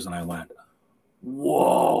 15 years, and I went,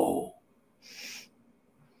 "Whoa,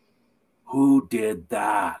 who did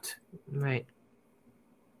that?" Right.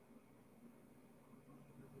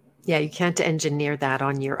 Yeah, you can't engineer that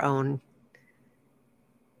on your own.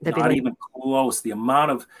 They'd be Not like, even close. The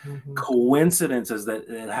amount of mhm. coincidences that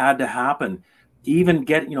it had to happen. Even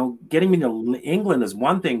getting me to England is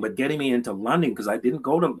one thing, but getting me into London, because I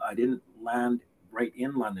didn't land right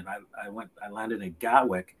in London. I landed in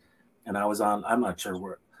Gatwick, and I'm not sure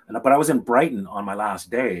where, but I was in Brighton on my last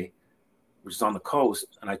day, which is on the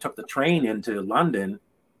coast, and I took the train into London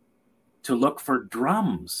to look for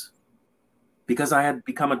drums because I had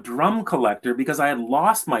become a drum collector because I had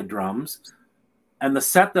lost my drums, and the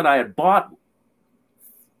set that I had bought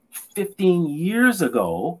 15 years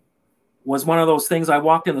ago was one of those things. I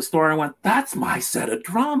walked in the store and went, that's my set of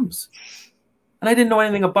drums. And I didn't know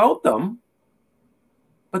anything about them,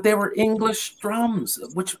 but they were English drums,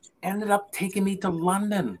 which ended up taking me to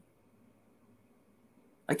London.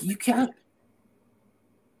 Like, you can't,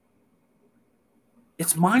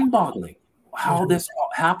 it's mind boggling how Yeah. this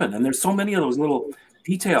all happened. And there's so many of those little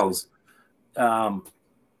details um,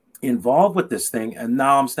 involved with this thing. And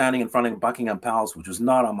now I'm standing in front of Buckingham Palace, which was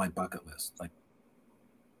not on my bucket list. Like,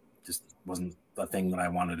 just wasn't the thing that I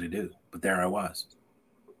wanted to do. But there I was.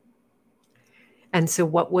 And so,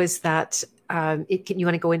 what was that? Can you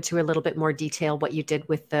want to go into a little bit more detail what you did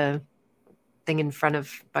with the thing in front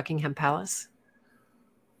of Buckingham Palace?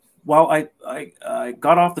 Well, I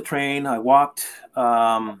got off the train. I walked.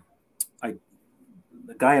 I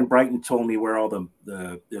The guy in Brighton told me where all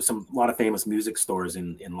there's a lot of famous music stores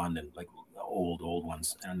in London, like old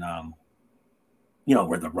ones, and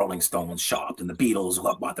where the Rolling Stones shopped and the Beatles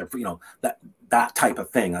bought their, that type of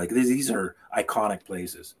thing. Like these are iconic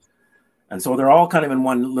places, and so they're all kind of in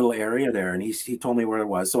one little area there. And he told me where it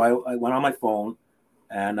was. So I went on my phone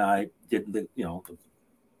and I did the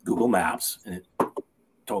Google Maps, and it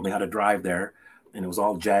told me how to drive there, and it was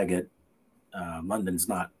all jagged. London's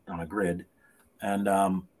not on a grid, and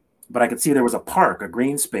but I could see there was a park, a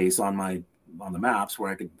green space on the maps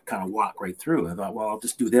where I could kind of walk right through. I thought, well, I'll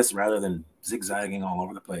just do this rather than zigzagging all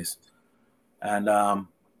over the place, and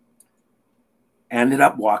ended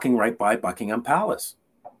up walking right by Buckingham Palace.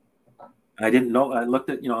 And I didn't know. I looked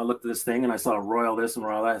at this thing and I saw royal this and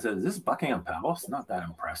royal that. I said, "Is this Buckingham Palace? Not that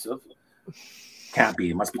impressive." Can't be.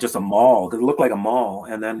 It must be just a mall because it looked like a mall.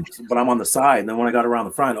 And then, but I'm on the side. And then when I got around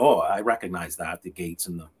the front, oh, I recognized that, the gates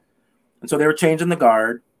and so they were changing the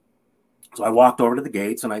guard. So I walked over to the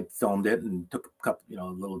gates and I filmed it and took a couple, a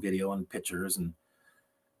little video and pictures and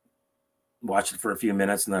watched it for a few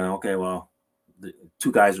minutes. And then, okay, well, the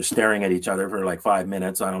two guys are staring at each other for like 5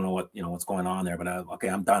 minutes. I don't know what's going on there, but okay,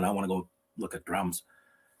 I'm done. I want to go look at drums.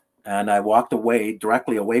 And I walked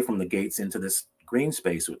directly away from the gates into this green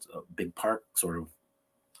space with a big park sort of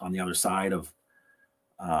on the other side of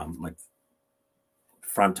like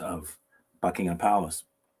front of Buckingham Palace.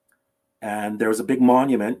 And there was a big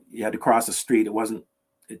monument. You had to cross a street. It was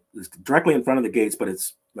directly in front of the gates, but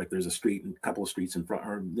it's like there's a street and a couple of streets in front,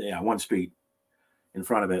 or one street in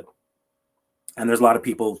front of it. And there's a lot of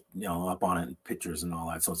people, up on it and pictures and all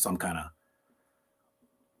that. So it's some kind of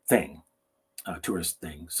thing, tourist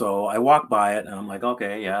thing. So I walked by it and I'm like,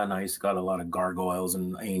 okay, yeah, nice. Got a lot of gargoyles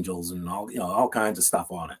and angels and all kinds of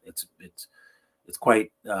stuff on it. It's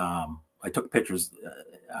quite. I took pictures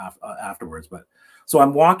afterwards, but so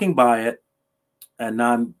I'm walking by it and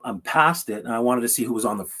I'm past it, and I wanted to see who was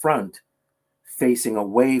on the front, facing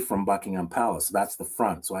away from Buckingham Palace. That's the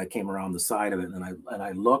front. So I came around the side of it, and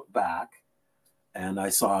I looked back, and I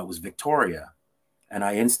saw it was Victoria, and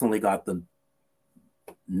I instantly got the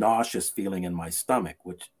nauseous feeling in my stomach,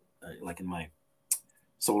 which, like in my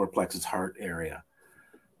solar plexus heart area,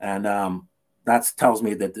 and that tells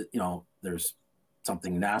me that there's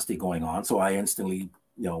something nasty going on. So I instantly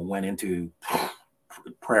went into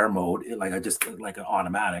prayer mode, like I just like an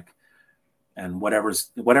automatic, and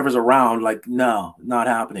whatever's around, like, no, not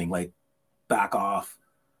happening, like, back off.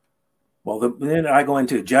 Well, then I go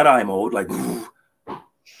into Jedi mode, like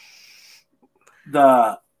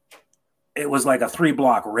it was like a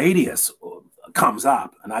 3-block radius comes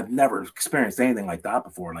up, and I've never experienced anything like that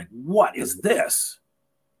before. Like, what is this?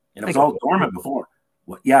 And it was all dormant before.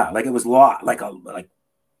 Well, yeah, like it was like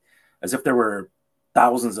as if there were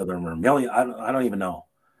thousands of them or a million. I don't even know.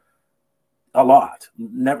 A lot.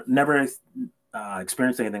 Never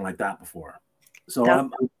experienced anything like that before. So Thou-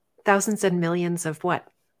 Thousands and millions of what?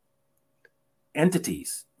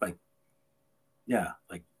 entities, like, yeah,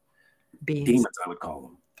 like Beings. demons, I would call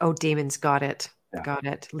them. Oh, demons. Got it. Yeah, Got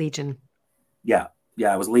it. Legion. yeah,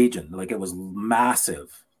 yeah. It was legion. Like, it was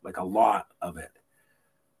massive, like a lot of it.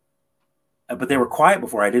 But they were quiet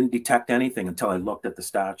before. I didn't detect anything until I looked at the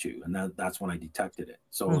statue, and that's when I detected it.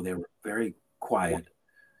 So they were very quiet,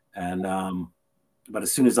 and but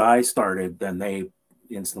as soon as I started, then they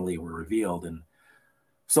instantly were revealed. And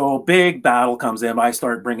So big battle comes in. I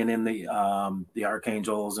start bringing in the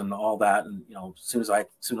archangels and all that, and as soon as I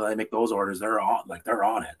make those orders, they're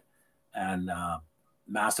on it, and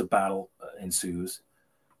massive battle ensues.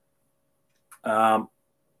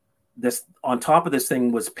 This on top of this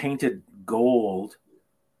thing was painted gold,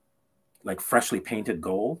 like freshly painted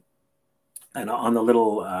gold, and on the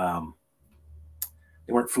little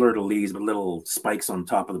they weren't fleur de lis, but little spikes on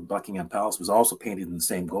top of the Buckingham Palace was also painted in the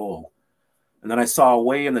same gold. And then I saw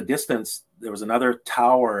way in the distance there was another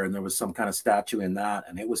tower, and there was some kind of statue in that,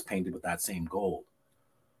 and it was painted with that same gold.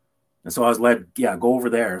 And so I was led, yeah, go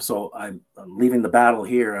over there. So I'm leaving the battle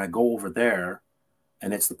here, and I go over there,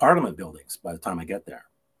 and it's the Parliament buildings by the time I get there,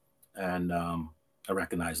 and I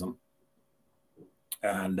recognize them.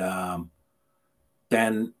 And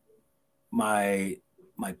then my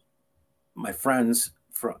my my friends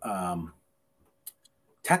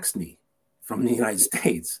text me from the United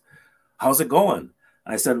States. How's it going?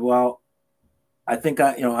 And I said, well, I think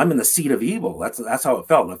I'm in the seat of evil. That's how it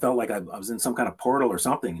felt. I felt like I was in some kind of portal or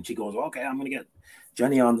something. And she goes, okay, I'm going to get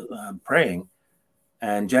Jenny on praying.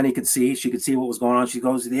 And Jenny she could see what was going on. She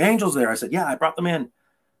goes, the angels there. I said, yeah, I brought them in.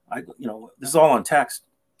 This is all on text.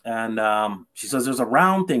 And she says, there's a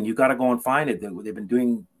round thing. You got to go and find it. They've been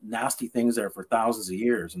doing nasty things there for thousands of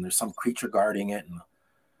years. And there's some creature guarding it. And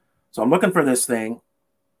so I'm looking for this thing.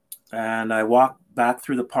 And I walked back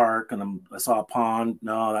through the park, and I saw a pond.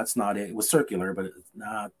 No, that's not it. It was circular, but it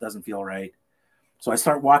doesn't feel right. So I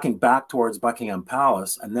start walking back towards Buckingham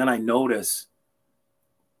Palace, and then I notice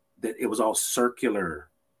that it was all circular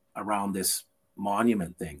around this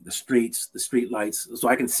monument thing. The streets, the street lights. So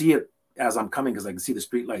I can see it as I'm coming because I can see the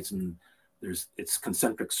street lights, and it's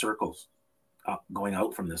concentric circles going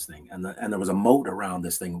out from this thing. And there was a moat around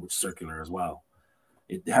this thing, which is circular as well.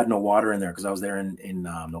 It had no water in there because I was there in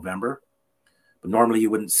November. But normally you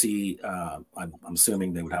wouldn't see, I'm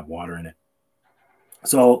assuming they would have water in it.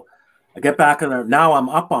 So I get back in there. Now I'm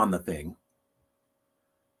up on the thing.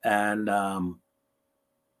 And then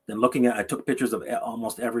I took pictures of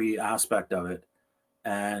almost every aspect of it.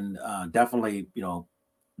 And definitely,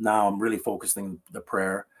 now I'm really focusing the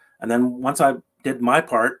prayer. And then once I did my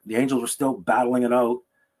part, the angels were still battling it out.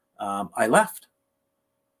 I left.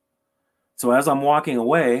 So as I'm walking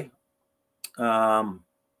away, I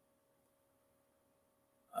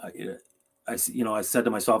said to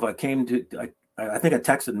myself, I think I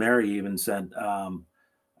texted Mary, even said, I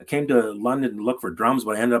came to London to look for drums,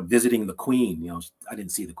 but I ended up visiting the Queen. I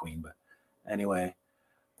didn't see the Queen, but anyway.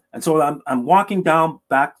 And so I'm walking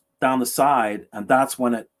back down the side, and that's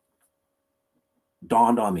when it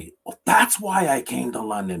dawned on me. Oh, that's why I came to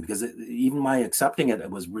London, because even my accepting it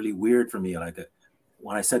was really weird for me. Like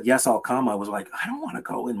when I said, yes, I'll come, I was like, I don't want to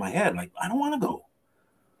go in my head. Like, I don't want to go.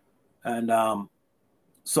 And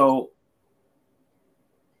so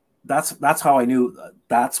that's how I knew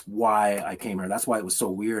that's why I came here. That's why it was so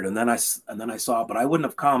weird. And then I saw, but I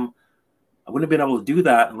wouldn't have been able to do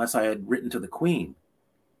that unless I had written to the Queen.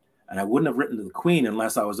 And I wouldn't have written to the Queen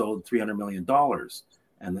unless I was owed $300 million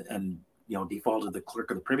and defaulted the clerk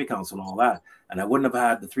of the Privy Council and all that. And I wouldn't have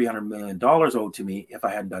had the $300 million owed to me if I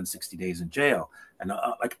hadn't done 60 days in jail. And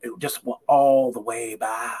it just went all the way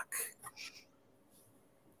back.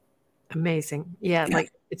 Amazing. Yeah,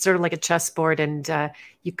 like it's sort of like a chessboard, and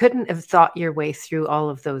you couldn't have thought your way through all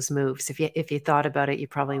of those moves. If you thought about it, you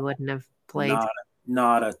probably wouldn't have played.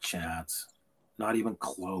 Not a chance. Not even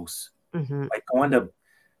close. Mm-hmm. Like going to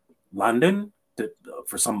London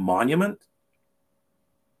for some monument.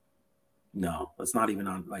 No, it's not even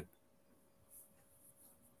on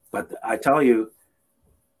but I tell you,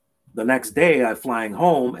 the next day I'm flying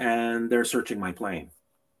home and they're searching my plane.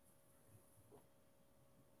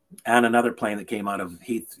 And another plane that came out of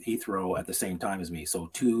Heathrow at the same time as me. So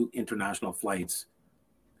 2 international flights.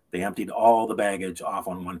 They emptied all the baggage off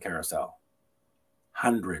on one carousel.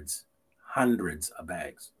 Hundreds of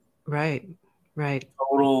bags. Right.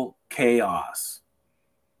 Total chaos.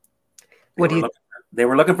 What They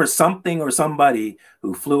were looking for something or somebody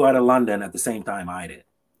who flew out of London at the same time I did.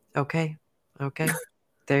 Okay.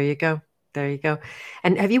 There you go.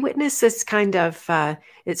 And have you witnessed this kind of,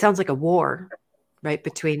 it sounds like a war, right?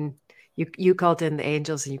 Between you called in the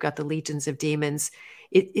angels and you've got the legions of demons.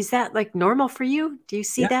 Is that like normal for you? Do you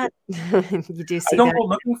see that? You do see I don't that? go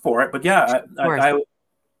looking for it, but yeah, I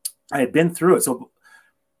had been through it. So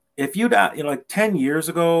if you'd, like 10 years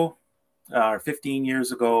ago or 15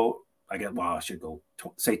 years ago, I should go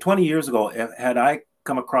say 20 years ago, had I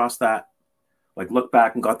come across that, like look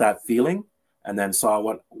back and got that feeling and then saw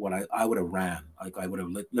what I would have ran. Like I would have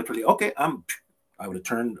literally, okay, I would have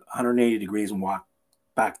turned 180 degrees and walked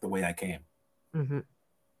back the way I came. Mm-hmm.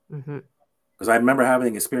 Mm-hmm. because I remember having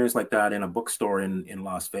an experience like that in a bookstore in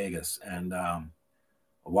Las Vegas, and I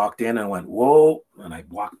walked in and went, whoa, and I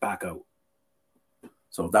walked back out.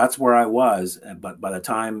 So that's where I was. But by the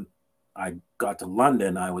time I got to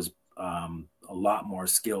London, I was a lot more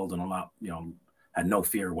skilled and a lot, had no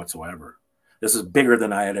fear whatsoever. This is bigger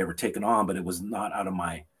than I had ever taken on, but it was not out of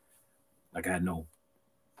my, like I had no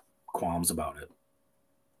qualms about it.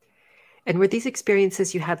 And were these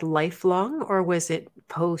experiences you had lifelong, or was it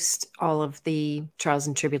post all of the trials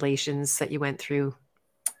and tribulations that you went through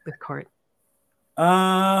with court?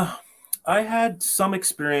 Uh, I had some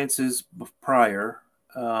experiences prior,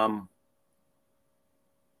 um,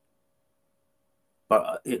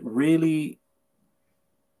 but it really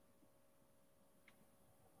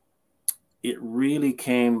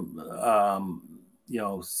came,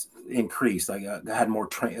 increased. I had more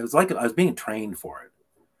train. It was like I was being trained for it.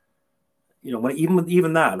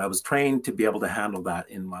 Even that, I was trained to be able to handle that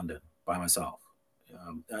in London by myself.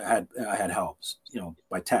 I had helps,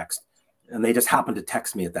 by text, and they just happened to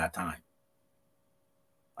text me at that time.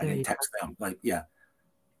 I There didn't you go. text them. Like, yeah,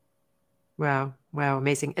 Wow. Wow.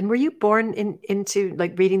 Amazing. And were you born into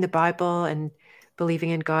like reading the Bible and believing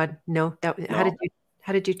in God? No, no.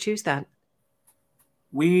 how did you choose that?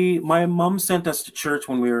 My mom sent us to church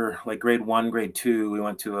when we were like grade 1, grade 2. We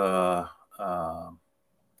went to uh,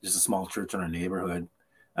 just a small church in our neighborhood,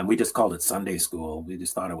 and we just called it Sunday school. We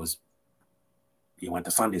just thought it was, you went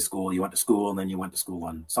to Sunday school, you went to school, and then you went to school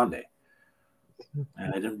on Sunday.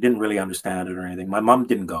 And I didn't really understand it or anything. My mom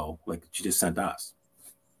didn't go; like she just sent us,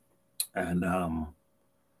 and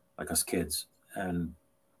like us kids, and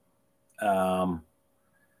um,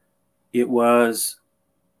 it was.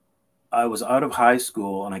 I was out of high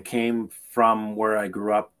school, and I came from where I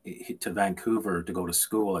grew up to Vancouver to go to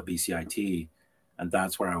school at BCIT, and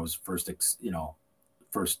that's where I was first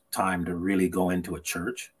time to really go into a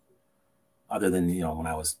church. Other than when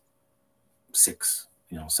I was 6,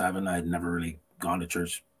 7, I'd never really gone to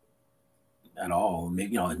church at all.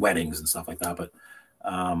 Maybe like weddings and stuff like that, but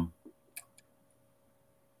um,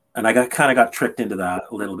 and I got tricked into that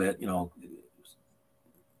a little bit.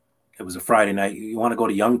 It was a Friday night. You want to go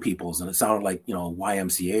to young people's, and it sounded like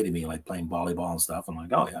YMCA to me, like playing volleyball and stuff. I'm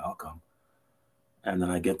like, oh yeah, I'll come. And then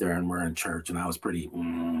I get there and we're in church, and I was pretty,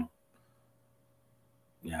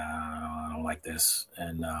 yeah, I don't like this.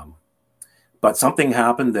 And but something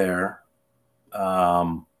happened there.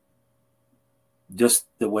 Um, just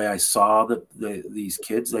the way I saw these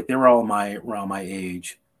kids, like they were all around my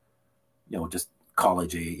age, just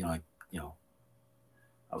college age, I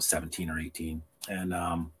was 17 or 18, and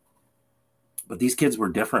but these kids were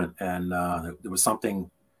different, and there was something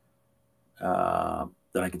that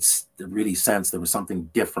I could really sense. There was something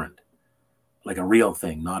different, like a real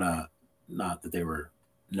thing, not that they were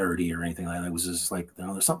nerdy or anything like that. It was just like,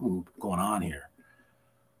 there's something going on here.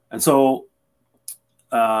 And so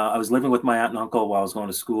I was living with my aunt and uncle while I was going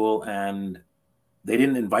to school, and they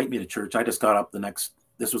didn't invite me to church. I just got up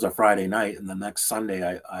this was a Friday night, and the next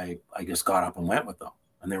Sunday I just got up and went with them,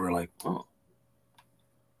 and they were like, oh.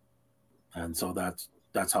 And so that's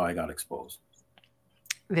how I got exposed.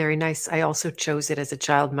 Very nice. I also chose it as a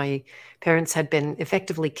child. My parents had been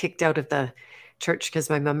effectively kicked out of the church because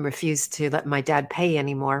my mom refused to let my dad pay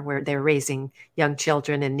anymore, where they're raising young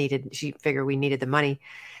children and she figured we needed the money.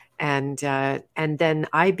 And then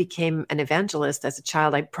I became an evangelist as a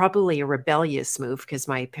child. I probably a rebellious move because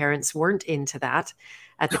my parents weren't into that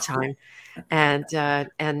at the time. And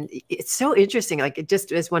it's so interesting. Like it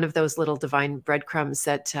just is one of those little divine breadcrumbs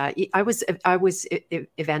that I was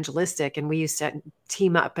evangelistic, and we used to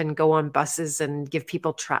team up and go on buses and give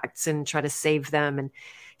people tracts and try to save them and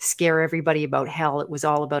scare everybody about hell. It was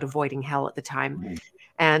all about avoiding hell at the time. Mm-hmm.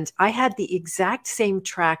 And I had the exact same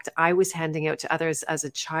tract I was handing out to others as a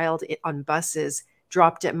child on buses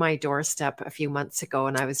dropped at my doorstep a few months ago.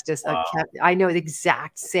 And I was just, Wow. I know the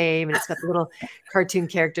exact same. And it's got the little cartoon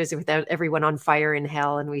characters without everyone on fire in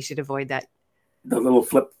hell. And we should avoid that. The little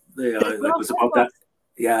flip, The like little was flip about that. books.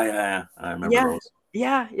 Yeah, yeah, yeah. I remember Yeah. those.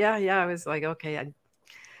 Yeah. I was like, okay,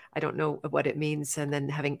 I don't know what it means. And then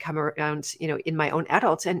having come around, in my own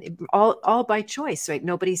adult and all by choice, right?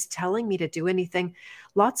 Nobody's telling me to do anything.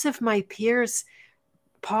 Lots of my peers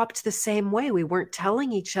popped the same way. We weren't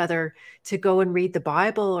telling each other to go and read the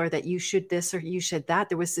Bible or that you should this or you should that.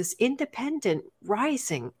 There was this independent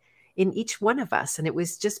rising in each one of us. And it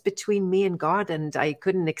was just between me and God. And I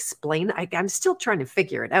couldn't explain. I'm still trying to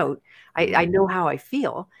figure it out. I Mm-hmm. know how I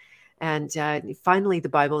feel. And finally, the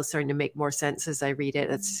Bible is starting to make more sense as I read it.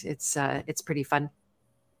 It's pretty fun.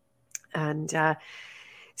 And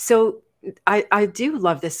so I do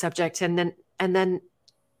love this subject. And then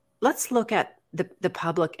let's look at the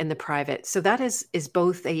public and the private. So that is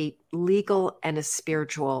both a legal and a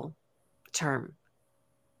spiritual term.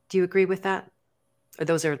 Do you agree with that? Or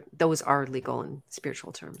those are legal and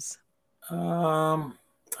spiritual terms? Um,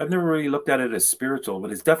 I've never really looked at it as spiritual,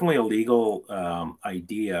 but it's definitely a legal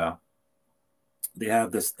idea. They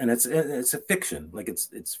have this, and it's a fiction, like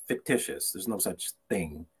it's fictitious. There's no such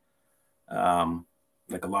thing. Um,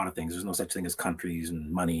 like a lot of things, there's no such thing as countries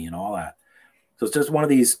and money and all that. So it's just one of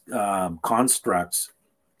these constructs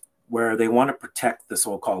where they want to protect the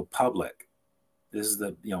so-called public. This is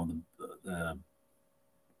the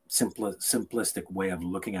simplistic way of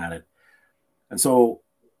looking at it. And so,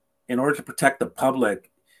 in order to protect the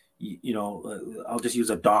public, I'll just use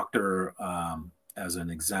a doctor as an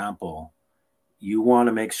example. You want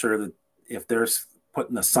to make sure that if they're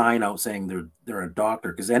putting a sign out saying they're a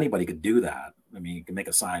doctor, because anybody could do that. I mean, you can make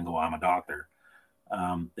a sign, go, "I'm a doctor."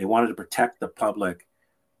 They wanted to protect the public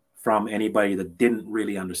from anybody that didn't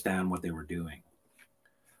really understand what they were doing.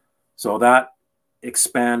 So that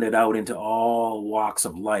expanded out into all walks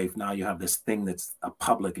of life. Now you have this thing that's a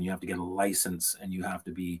public, and you have to get a license, and you have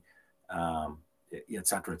to be, et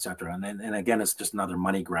cetera, et cetera. And again, it's just another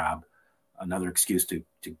money grab, another excuse to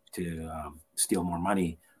steal more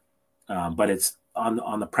money. But it's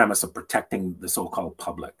on the premise of protecting the so-called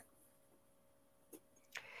public.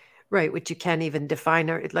 Right, which you can't even define,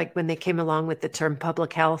 or like when they came along with the term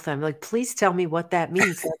public health, I'm like, please tell me what that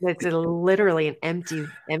means. It's literally an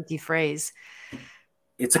empty phrase.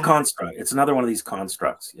 It's a construct. It's another one of these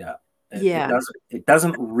constructs. Yeah, Yeah. it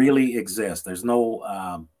doesn't really exist. There's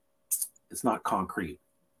no. It's not concrete.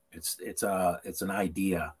 It's an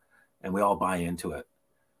idea, and we all buy into it.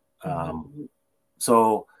 Mhm.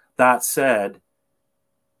 So that said,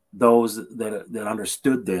 those that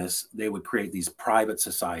understood this, they would create these private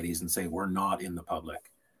societies and say we're not in the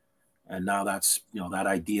public. And now that's that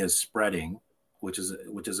idea is spreading, which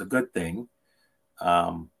is a good thing.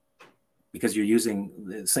 Because you're using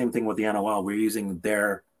the same thing with the NOL. We're using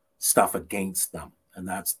their stuff against them, and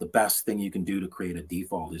that's the best thing you can do to create a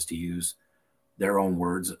default is to use their own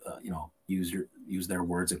words. Use their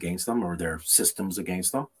words against them or their systems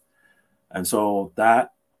against them. And so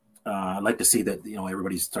that I'd like to see that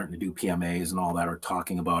everybody's starting to do PMAs and all that, or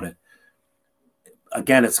talking about it.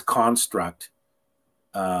 Again, it's a construct,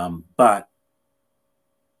 but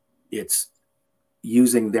it's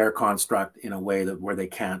using their construct in a way that where they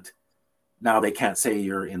can't say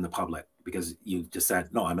you're in the public because you just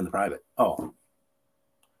said, no, I'm in the private. Oh.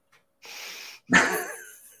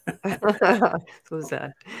 So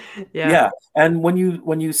sad. Yeah. Yeah. And when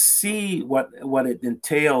you see what it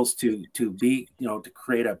entails to be, to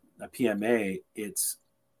create a PMA, it's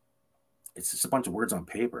just a bunch of words on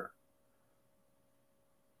paper.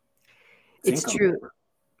 It's It's ink on true. paper.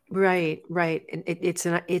 Right, right. And it's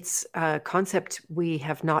a concept we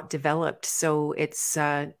have not developed. So it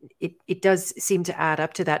does seem to add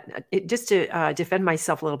up to that. Just to defend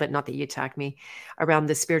myself a little bit, not that you attack me, around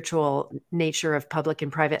the spiritual nature of public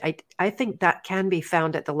and private. I think that can be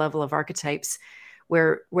found at the level of archetypes,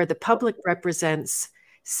 where the public represents,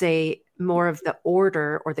 say, more of the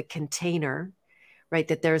order or the container, right?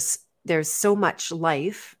 That there's so much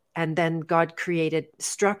life, and then God created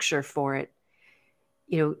structure for it,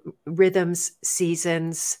 rhythms,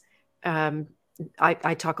 seasons. Um,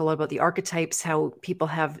 I talk a lot about the archetypes, how people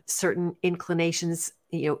have certain inclinations,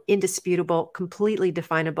 indisputable, completely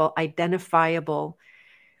definable, identifiable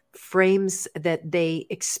frames that they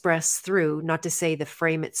express through. Not to say the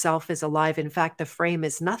frame itself is alive. In fact, the frame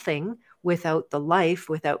is nothing without the life,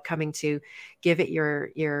 without coming to give it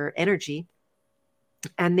your energy.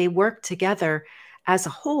 And they work together as a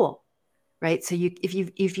whole, right? So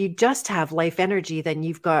if you just have life energy, then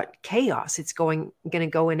you've got chaos. It's going to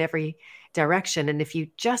go in every direction. And if you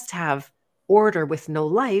just have order with no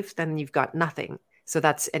life, then you've got nothing. So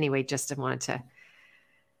that's anyway. Just I wanted to.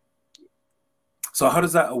 So how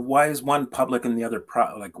does that? Why is one public and the other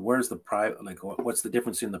like? Where's the private? Like, what's the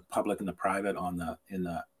difference in the public and the private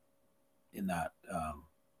in that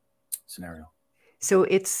scenario? So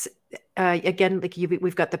it's again, like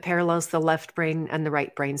we've got the parallels, the left brain and the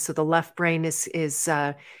right brain. So the left brain is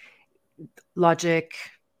logic,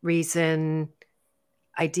 reason,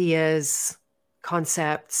 ideas,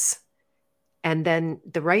 concepts. And then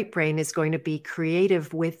the right brain is going to be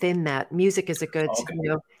creative within that. Music is a good,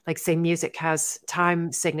 Okay. like say music has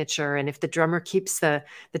time signature. And if the drummer keeps the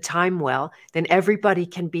time well, then everybody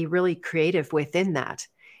can be really creative within that.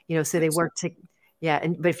 So they work to, yeah.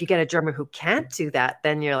 But if you get a drummer who can't do that,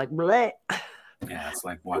 then you're like, bleh. Yeah, it's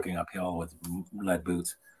like walking uphill with lead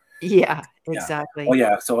boots. Yeah, Yeah. Oh exactly.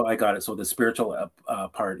 yeah. So I got it. So the spiritual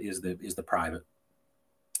part is the private.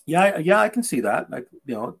 Yeah, I can see that. Like,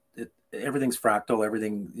 everything's fractal.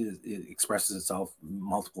 Everything it expresses itself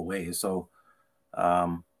multiple ways. So,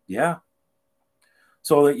 yeah.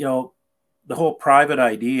 So the whole private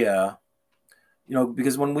idea,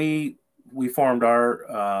 because when we formed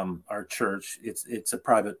our church, it's a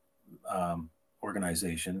private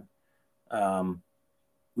organization. Um,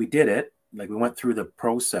 we did it, like we went through the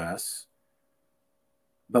process,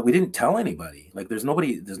 but we didn't tell anybody. Like there's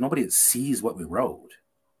nobody that sees what we wrote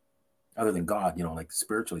other than God, like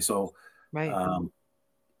spiritually. So Right. um,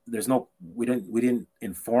 there's no we didn't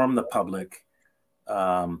inform the public,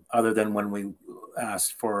 other than when we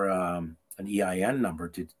asked for an EIN number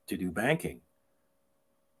to do banking.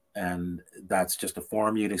 And that's just a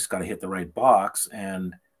form. You just got to hit the right box,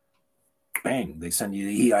 and bang, they send you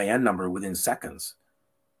the EIN number within seconds.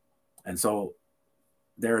 And so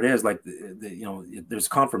there it is. Like there's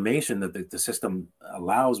confirmation that the system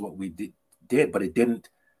allows what we did, but it didn't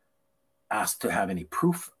ask to have any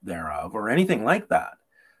proof thereof or anything like that.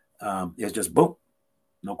 It's just boom,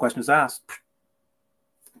 no questions asked.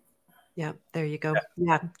 Yeah, there you go.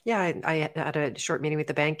 Yeah. Yeah. I had a short meeting with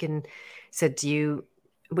the bank and said,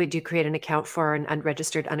 would you create an account for an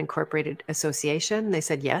unregistered, unincorporated association? They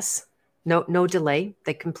said yes. No delay.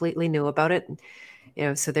 They completely knew about it.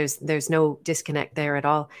 So there's no disconnect there at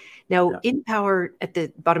all. Now, Yeah, in power at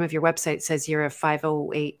the bottom of your website says you're a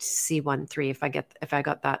 508c13. If I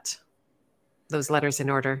got those letters in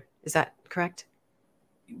order, is that correct?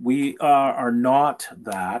 we are not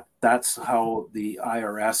that. That's how the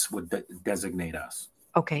IRS would designate us.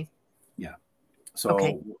 Okay. Yeah.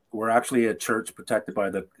 Okay. So we're actually a church protected by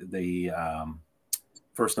the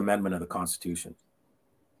First Amendment of the Constitution.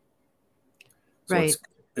 So Right.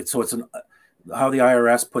 it's an how the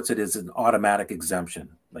IRS puts it is an automatic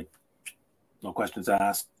exemption. Like no questions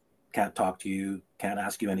asked, can't talk to you, can't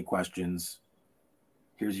ask you any questions.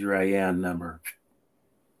 Here's your IN number.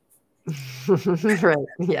 Right.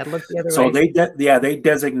 Yeah. Look the other So way. they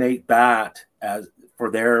designate that as for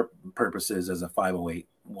their purposes as a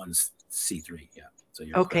 508(c)(3). Yeah. So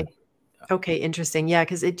you're Okay. correct. Yeah. Okay. Interesting. Yeah.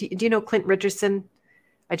 Because do you know Clint Richardson?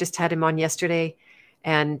 I just had him on yesterday,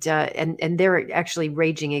 and they're actually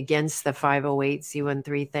raging against the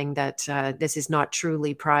 508c13 thing. That this is not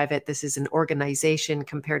truly private. This is an organization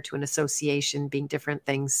compared to an association, being different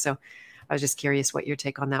things. So, I was just curious what your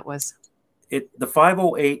take on that was. The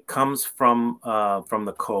 508 comes from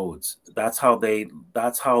the codes. That's how they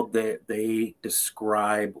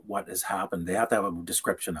describe what has happened. They have to have a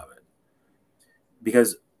description of it,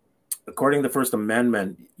 because according to the First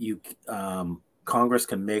Amendment, Congress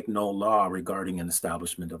can make no law regarding an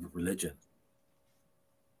establishment of a religion.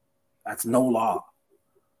 That's no law.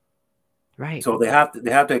 Right. So they have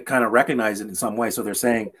to kind of recognize it in some way. So they're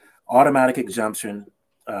saying automatic exemption,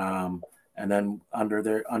 and then under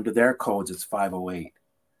their codes, it's 508.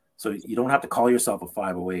 So you don't have to call yourself a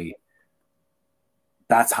 508.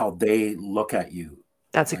 That's how they look at you.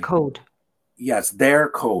 That's a Like, code. yes, their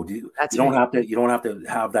code. You That's don't right. have to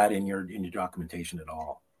have that in your documentation at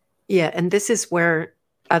all. Yeah, and this is where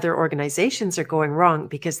other organizations are going wrong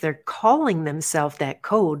because they're calling themselves that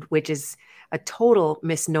code, which is a total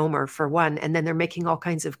misnomer for one, and then they're making all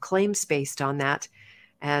kinds of claims based on that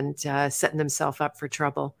and setting themselves up for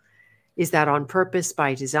trouble. Is that on purpose,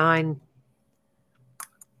 by design?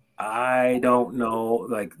 I don't know.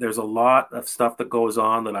 Like, there's a lot of stuff that goes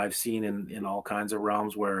on that I've seen in all kinds of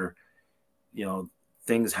realms where you know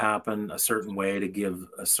things happen a certain way to give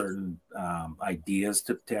a certain ideas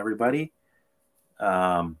to everybody.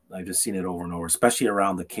 I've just seen it over and over, especially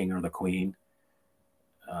around the king or the queen.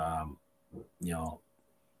 Um, you know,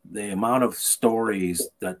 the amount of stories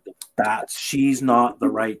that she's not the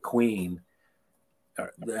right queen,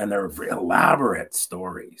 and they're elaborate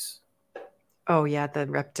stories. Oh yeah, the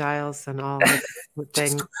reptiles and all the Just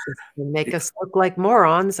things make us look like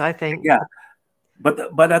morons, I think. yeah,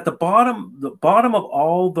 but at the bottom of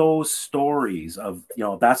all those stories of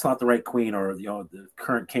that's not the right queen, or the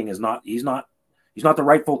current king is not he's not the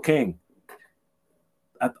rightful king.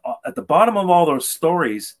 At the bottom of all those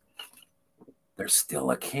stories, there's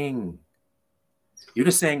still a king. You're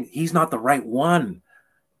just saying he's not the right one.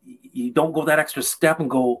 You don't go that extra step and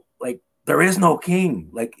go like there is no king.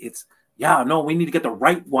 Like it's yeah, no, we need to get the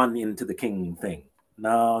right one into the king thing.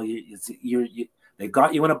 No, they've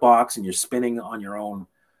got you in a box and you're spinning on your own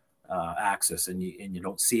axis, and you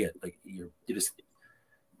don't see it. Like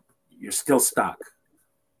you're still stuck.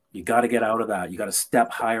 You got to get out of that. You got to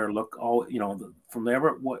step higher. Look all from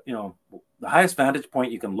ever what the highest vantage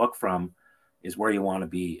point you can look from is where you want to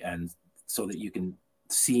be, and so that you can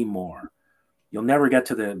see more. You'll never get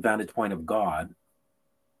to the vantage point of God,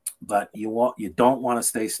 but you don't want to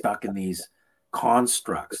stay stuck in these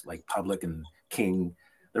constructs like public and king.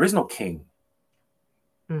 There is no king.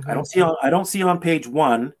 Hmm. I don't see on page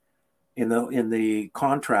one in the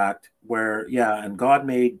contract where, yeah, and God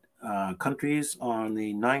made countries on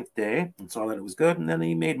the ninth day and saw that it was good, and then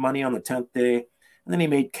he made money on the 10th day, and then he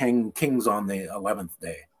made kings on the 11th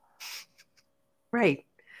day. Right.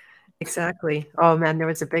 Exactly. Oh man, there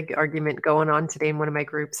was a big argument going on today in one of my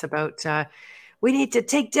groups about we need to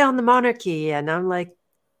take down the monarchy. And I'm like,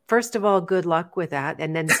 first of all, good luck with that.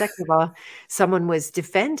 And then second of all, someone was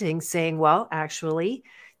defending, saying, well, actually,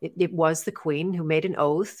 it was the queen who made an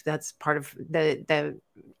oath. That's part of the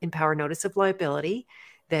Empower Notice of Liability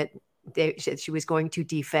that she was going to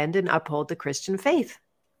defend and uphold the Christian faith.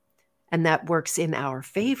 And that works in our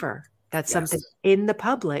favor. That's something Yes, in the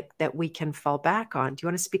public that we can fall back on. Do you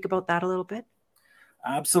want to speak about that a little bit?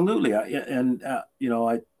 absolutely. And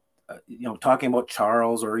talking about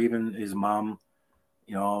Charles or even his mom,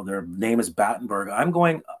 their name is Battenberg.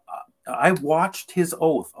 I watched his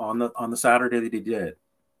oath on the Saturday that he did,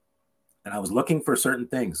 and I was looking for certain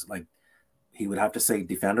things. Like he would have to say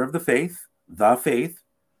 "defender of the faith,"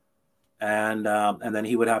 and then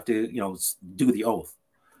he would have to do the oath,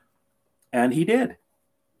 and he did.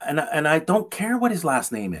 And I don't care what his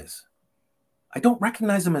last name is. I don't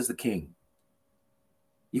recognize him as the king.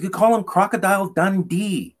 You could call him Crocodile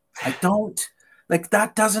Dundee. I don't. Like,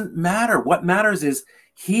 that doesn't matter. What matters is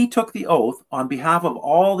he took the oath on behalf of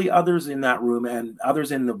all the others in that room and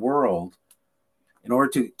others in the world in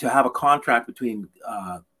order to have a contract between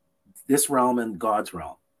this realm and God's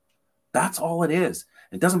realm. That's all it is.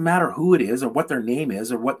 It doesn't matter who it is or what their name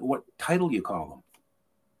is or what title you call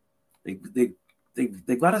them.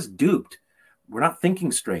 They got us duped. We're not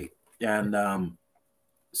thinking straight. And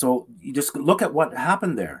so you just look at what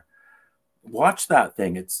happened there. Watch that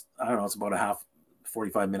thing. I don't know, it's about a half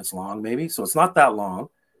 45 minutes long, maybe. So it's not that long.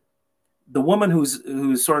 The woman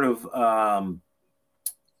who's sort of I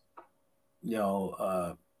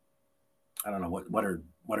don't know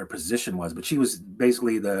what her position was, but she was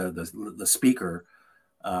basically the speaker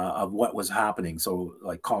of what was happening. So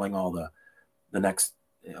like calling all the next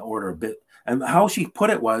order of bit, and how she put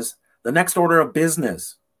it was the next order of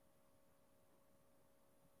business,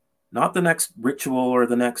 not the next ritual or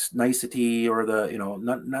the next nicety or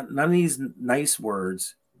none of these nice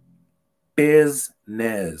words.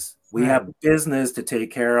 Business. We Right. have business to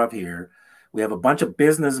take care of here. We have a bunch of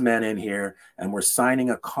businessmen in here, and we're signing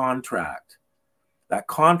a contract. That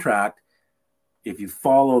contract, if you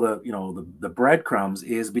follow the breadcrumbs,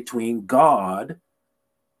 is between God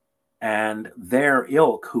and their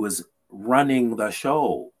ilk who is running the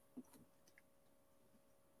show.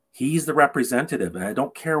 He's the representative, and I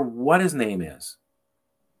don't care what his name is.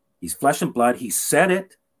 He's flesh and blood. He said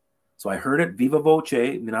it. So I heard it viva voce.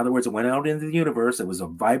 In other words, it went out into the universe. It was a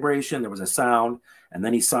vibration. There was a sound. And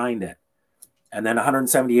then he signed it. And then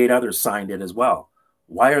 178 others signed it as well.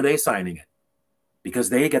 Why are they signing it? Because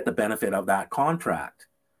they get the benefit of that contract.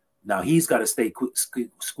 Now he's got to stay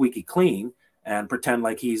squeaky clean and pretend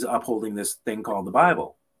like he's upholding this thing called the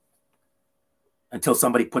Bible. Until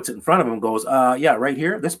somebody puts it in front of him and goes, yeah, right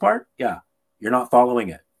here, this part, yeah, you're not following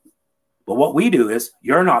it. But what we do is,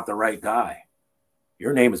 you're not the right guy.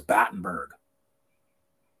 Your name is Battenberg.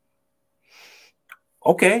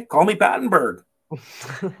 Okay, call me Battenberg.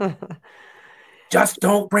 Just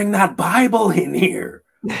don't bring that Bible in here.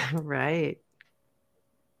 Right.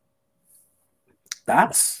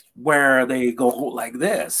 That's where they go like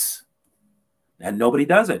this. And nobody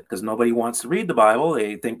does it because nobody wants to read the Bible.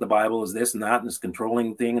 They think the Bible is this and that and this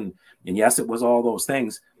controlling thing. And yes, it was all those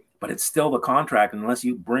things, but it's still the contract. And unless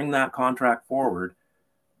you bring that contract forward,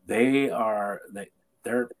 they're,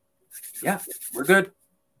 yeah, we're good.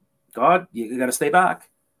 God, you got to stay back.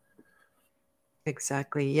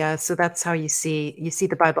 Exactly. Yeah. So that's how you see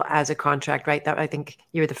the Bible as a contract, right? That I think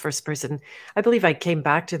you're the first person. I believe I came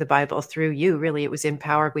back to the Bible through you. Really, it was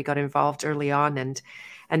Empowered. We got involved early on, and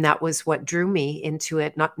that was what drew me into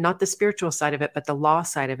it. Not the spiritual side of it, but the law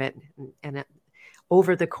side of it. And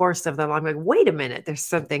over the course of the I'm like, wait a minute, there's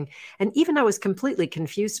something. And even I was completely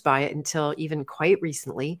confused by it until even quite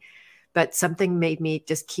recently. But something made me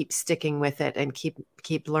just keep sticking with it and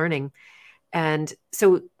keep learning. And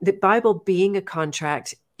so the Bible being a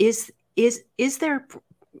contract is there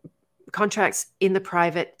contracts in the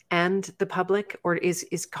private and the public, or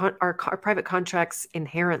are private contracts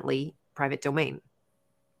inherently private domain?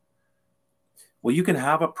 Well, you can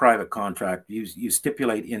have a private contract. You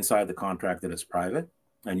stipulate inside the contract that it's private,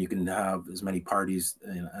 and you can have as many parties,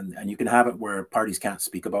 and you can have it where parties can't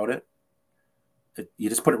speak about it. You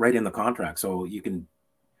just put it right in the contract, so you can.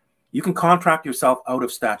 You can contract yourself out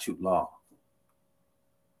of statute law.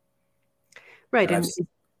 Right. And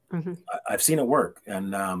And mhm. I've seen it work,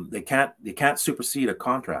 and they can't supersede a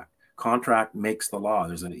contract. Contract makes the law.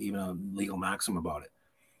 There's even a legal maxim about it.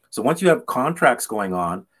 So once you have contracts going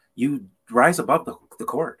on, you rise above the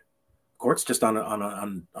court. Court's just on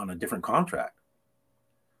a different contract,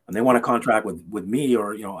 and they want to contract with me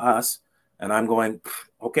or us, and I'm going,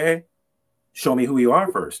 okay, show me who you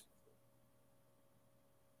are first,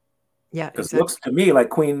 Yeah, because it exactly. looks to me like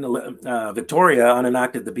Queen Victoria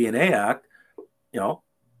unenacted the B&A Act.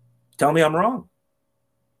 Tell me I'm wrong.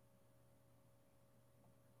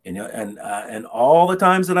 And all the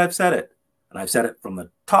times that I've said it, and I've said it from the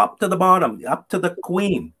top to the bottom, up to the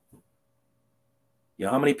Queen. You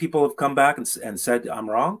know how many people have come back and said I'm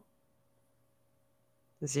wrong,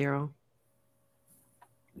 Zero.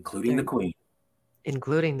 including There, the Queen.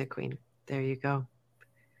 including the Queen. There you go.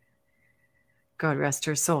 God rest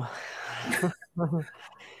her soul.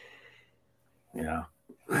 Yeah,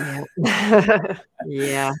 Yeah.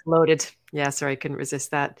 Yeah, loaded. Yeah, sorry, I couldn't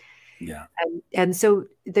resist that. yeah, And so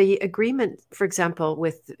the agreement, for example,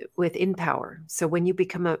 with InPower. So when you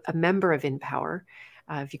become a member of InPower,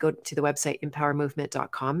 if you go to the website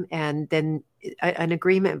empowermovement.com, and then an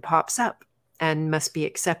agreement pops up and must be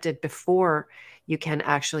accepted before you can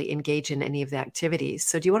actually engage in any of the activities.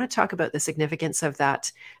 So do you want to talk about the significance of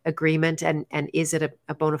that agreement, and is it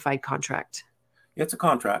a bona fide contract? it's a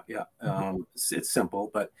contract. Yeah, Mhm. it's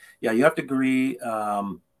simple, but yeah, you have to agree.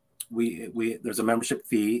 We there's a membership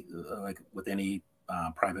fee, like with any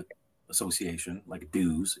private association, like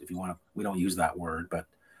dues, if you want to. We don't use that word, but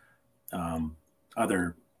um,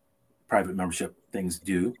 other private membership things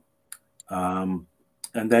do. Um,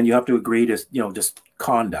 and then you have to agree to just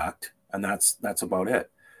conduct, and that's about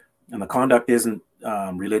it. And the conduct isn't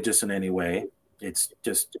religious in any way. It's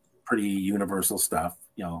just pretty universal stuff.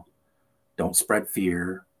 Don't spread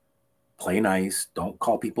fear, play nice, don't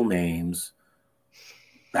call people names,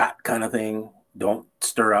 that kind of thing. Don't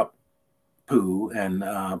stir up poo, and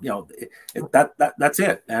that's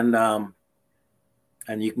it.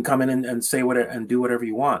 And you can come in and say whatever and do whatever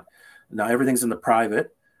you want. Now everything's in the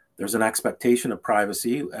private. There's an expectation of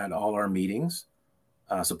privacy at all our meetings,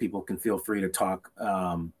 so people can feel free to talk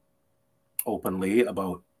openly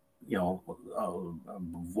about a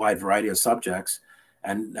wide variety of subjects,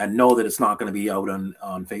 and know that it's not going to be out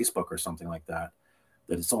on Facebook or something like that.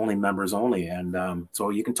 That it's only members only, and so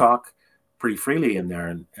you can talk pretty freely in there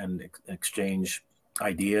and exchange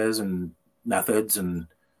ideas and methods, and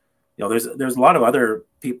there's a lot of other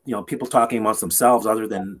people talking amongst themselves other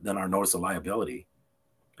than our notice of liability,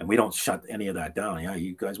 and we don't shut any of that down. Yeah,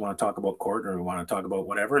 you guys want to talk about court or want to talk about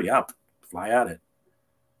whatever? Yeah, fly at it.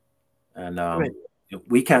 And Right.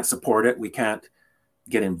 we can't support it. We can't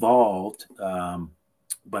get involved.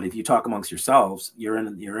 But if you talk amongst yourselves, you're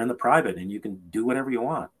in the private, and you can do whatever you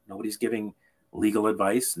want. Nobody's giving legal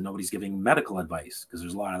advice. Nobody's giving medical advice, because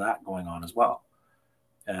there's a lot of that going on as well.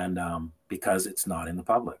 And because it's not in the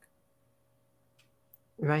public.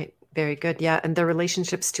 Right. Very good. Yeah. And the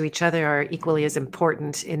relationships to each other are equally as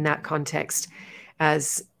important in that context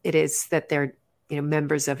as it is that they're,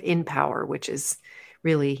 members of In Power, which is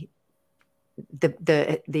really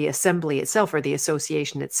the assembly itself, or the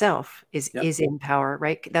association itself is Yep. is in power,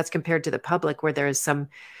 right? That's compared to the public, where there is some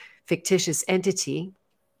fictitious entity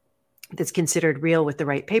that's considered real with the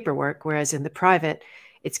right paperwork, whereas in the private,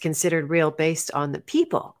 it's considered real based on the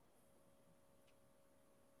people.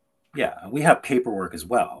 Yeah, we have paperwork as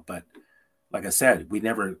well, but like I said, we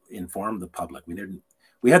never informed the public. We didn't.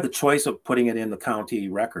 We had the choice of putting it in the county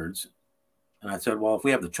records, and I said, well, if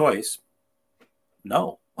we have the choice,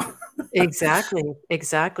 no. Exactly,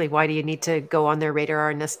 exactly. Why do you need to go on their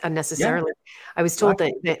radar Yeah, unnecessarily? I was told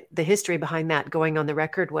that exactly. the history behind that going on the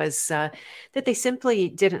record was that they simply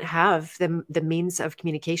didn't have the means of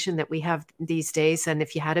communication that we have these days. And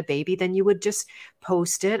if you had a baby, then you would just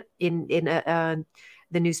post it in the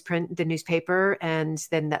newspaper, and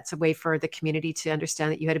then that's a way for the community to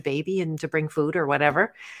understand that you had a baby and to bring food or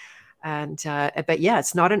whatever. And but yeah,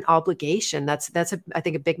 it's not an obligation. That's I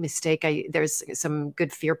think a big mistake. There's some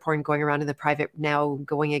good fear porn going around in the private now,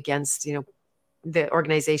 going against the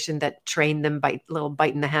organization that trained them, by little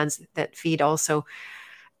bite in the hands that feed also.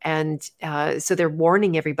 And so they're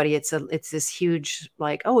warning everybody. It's this huge,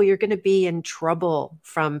 like, oh, you're going to be in trouble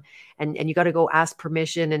from, and you got to go ask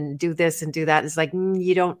permission and do this and do that. It's like,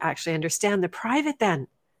 you don't actually understand the private. Then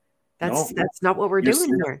No, that's not what we're you're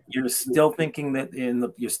doing here. you're still thinking that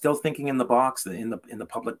you're still thinking in the box, in the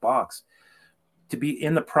public box. To be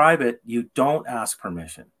in the private, you don't ask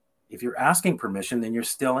permission. If you're asking permission, then you're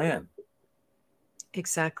still in.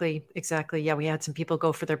 Exactly. Exactly. Yeah, we had some people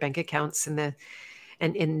go for their bank accounts, and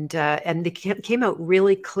they came out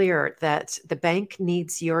really clear that the bank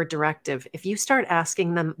needs your directive. If you start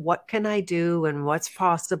asking them, what can I do and what's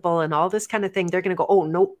possible and all this kind of thing, they're going to go, oh,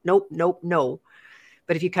 nope, nope, nope, no.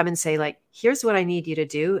 But if you come and say, like, here's what I need you to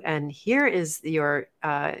do, and here is your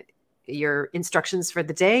instructions for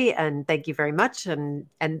the day, and thank you very much, and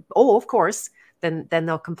oh, of course, then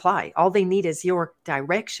they'll comply. All they need is your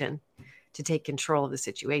direction to take control of the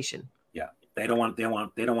situation. Yeah, they don't want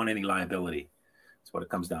any liability. That's what it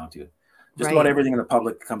comes down to. Just about Right. everything in the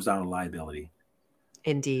public comes down to liability.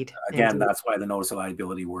 Indeed. Again, Indeed. that's why the notice of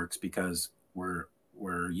liability works, because we're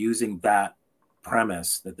using that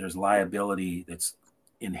premise that there's liability that's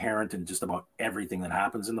inherent in just about everything that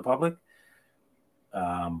happens in the public,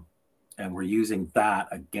 and we're using that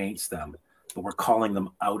against them, but we're calling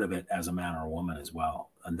them out of it as a man or a woman as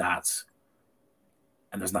well, and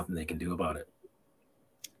there's nothing they can do about it.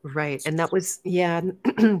 Right. And that was, yeah.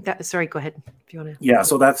 Sorry, go ahead if you want to. Yeah,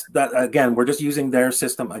 so that's that. Again, we're just using their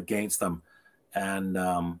system against them, and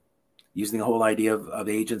using the whole idea of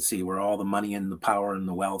agency, where all the money and the power and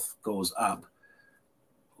the wealth goes up,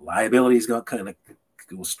 liabilities go kind of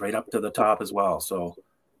go straight up to the top as well. So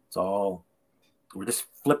it's all, we're just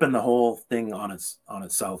flipping the whole thing on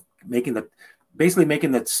itself, basically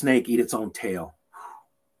making the snake eat its own tail.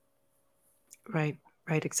 Right.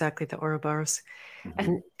 Right. Exactly. The Ouroboros.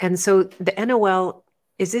 Mm-hmm. And so the NOL,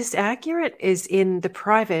 is this accurate? Is in the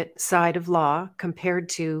private side of law compared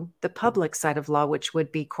to the public side of law, which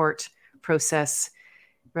would be court process,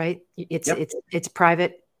 right? It's Yep. it's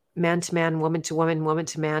private, man to man, woman to woman, woman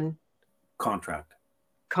to man Contract.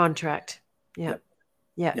 contract. Yeah. Yep.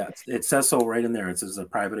 Yeah. Yeah, it says so right in there. It says a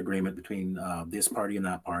private agreement between this party and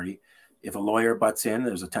that party. If a lawyer butts in,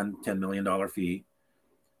 there's a $10 million fee.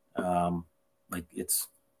 Like, it's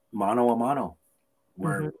mano a mano.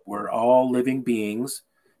 We're all living beings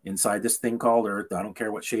inside this thing called Earth. I don't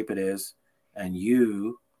care what shape it is. And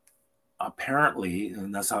you apparently,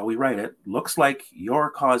 and that's how we write it, looks like you're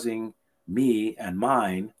causing me and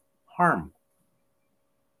mine harm.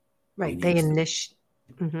 We Right. need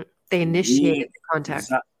to They initiate the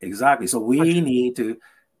contact. exactly. So Contract.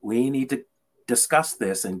 we need to discuss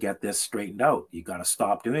this and get this straightened out. You got to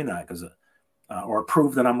stop doing that, because or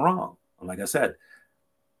prove that I'm wrong. Like I said,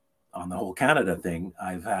 on the whole Canada thing,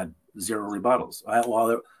 I've had zero rebuttals.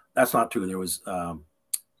 That's not true. There was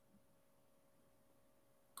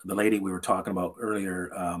the lady we were talking about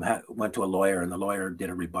earlier, went to a lawyer, and the lawyer did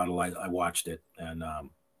a rebuttal. I watched it, and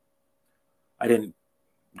I didn't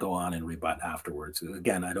go on and rebut afterwards.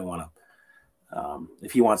 Again, I don't want to.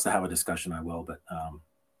 If he wants to have a discussion, I will, but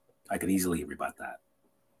I could easily rebut that.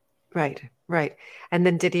 Right. Right. And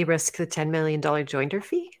then did he risk the $10 million joinder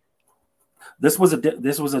fee? This was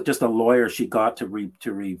just a lawyer she got to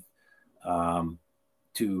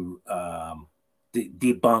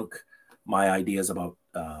debunk my ideas about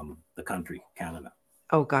the country, Canada.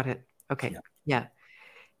 Oh, got it. Okay. Yeah. Yeah.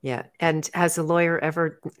 Yeah. And has a lawyer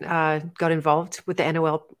ever got involved with the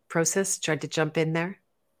NOL process, tried to jump in there?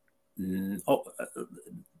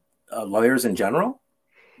 Lawyers in general?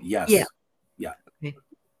 Yeah. Yes. Yeah. Okay.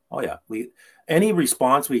 Oh, yeah. Any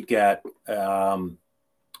response we get,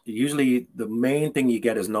 usually the main thing you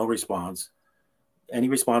get is no response. Any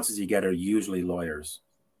responses you get are usually lawyers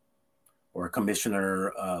or a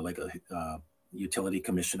commissioner, like a utility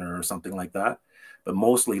commissioner or something like that, but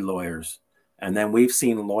mostly lawyers. And then we've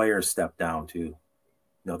seen lawyers step down too.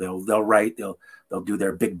 They'll write, they'll do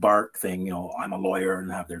their big bark thing. I'm a lawyer,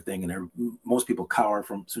 and have their thing. And most people cower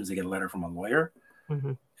from as soon as they get a letter from a lawyer,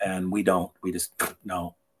 and we don't. We just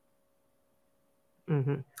no.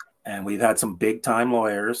 And we've had some big time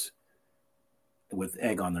lawyers with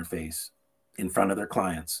egg on their face in front of their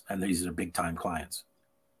clients, and these are big time clients.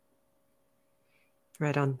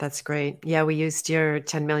 Right on. That's great. Yeah, we used your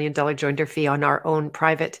 $10 million joinder fee on our own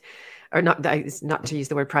private, or not to use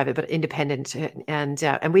the word private, but independent,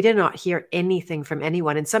 and we did not hear anything from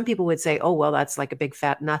anyone. And some people would say, "Oh, well, that's like a big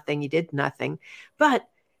fat nothing. You did nothing." But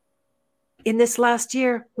in this last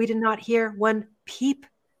year, we did not hear one peep.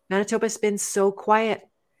 Manitoba's been so quiet.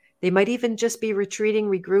 They might even just be retreating,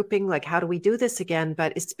 regrouping, like, how do we do this again?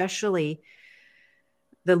 But especially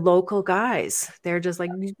the local guys, they're just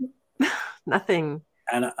like, nothing.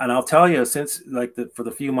 And I'll tell you, since for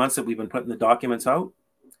the few months that we've been putting the documents out,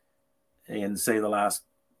 in say the last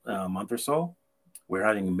month or so, we're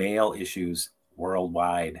having mail issues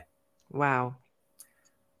worldwide. Wow.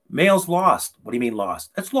 Mail's lost. What do you mean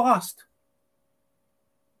lost? It's lost.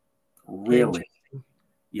 Really?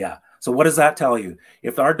 Yeah. So what does that tell you?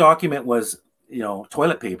 If our document was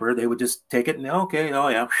toilet paper, they would just take it and, okay, oh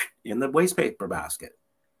yeah, in the waste paper basket.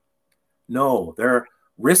 No, they're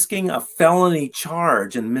risking a felony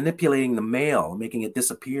charge and manipulating the mail, making it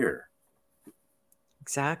disappear.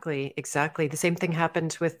 Exactly, exactly. The same thing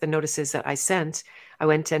happened with the notices that I sent. I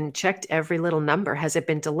went and checked every little number. Has it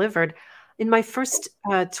been delivered? In my first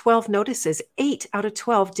 12 notices, 8 out of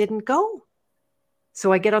 12 didn't go.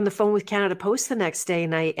 So I get on the phone with Canada Post the next day,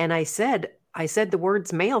 and I said the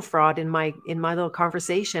words mail fraud in my little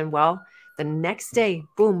conversation. Well, the next day,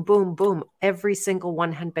 boom, boom, boom, every single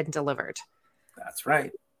one had been delivered. That's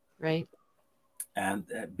right. Right. And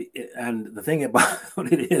and the thing about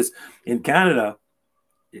it is, in Canada,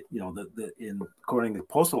 according to the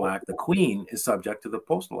Postal Act, the Queen is subject to the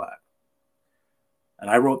Postal Act. And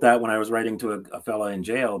I wrote that when I was writing to a fella in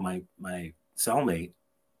jail, my cellmate,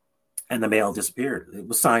 and the mail disappeared. It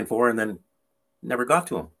was signed for and then never got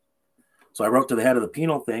to him. So I wrote to the head of the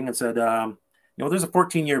penal thing and said, there's a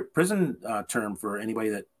 14-year prison term for anybody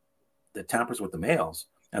that tampers with the mails,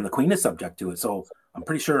 and the Queen is subject to it. So I'm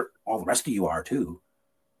pretty sure all the rest of you are too.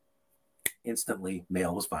 Instantly,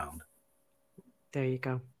 mail was found. There you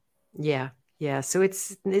go. Yeah. Yeah. So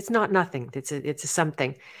it's not nothing. It's a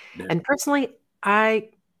something. There. And personally, I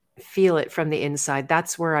feel it from the inside.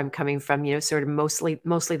 That's where I'm coming from, sort of mostly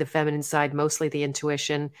the feminine side, mostly the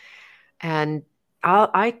intuition. And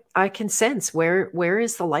I can sense where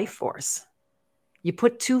is the life force. You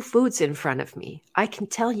put two foods in front of me. I can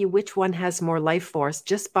tell you which one has more life force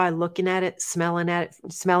just by looking at it, smelling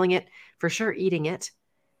it, for sure eating it.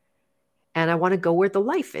 And I want to go where the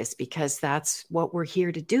life is because that's what we're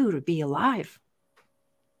here to do, to be alive.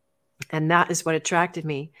 And that is what attracted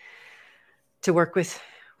me to work with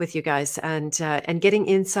you guys, and getting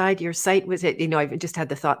inside your site was it. I've just had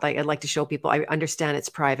the thought, like, I'd like to show people. I understand it's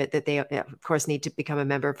private, that they of course need to become a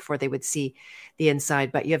member before they would see the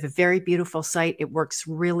inside, but you have a very beautiful site. It works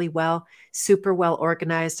really well, super well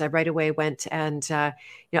organized. I right away went and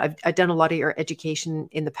I've done a lot of your education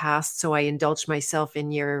in the past, so I indulged myself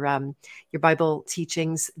in your Bible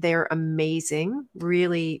teachings. They're amazing,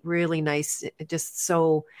 really, really nice, just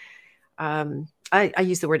so I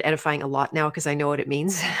use the word edifying a lot now because I know what it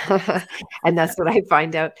means. And that's what I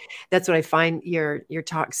find out. That's what I find your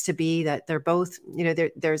talks to be, that they're both,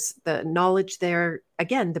 there's the knowledge there.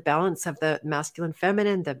 Again, the balance of the masculine,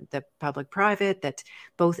 feminine, the public, private, that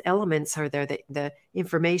both elements are there, the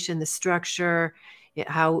information, the structure,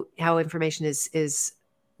 how information is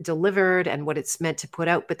delivered and what it's meant to put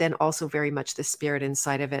out, but then also very much the spirit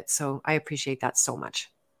inside of it. So I appreciate that so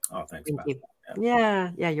much. Oh, thanks, Thank Beth. you.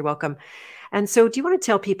 Yeah, you're welcome. And so, do you want to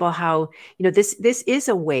tell people how, this is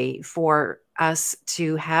a way for us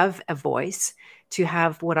to have a voice, to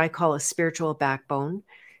have what I call a spiritual backbone,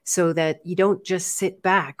 so that you don't just sit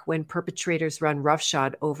back when perpetrators run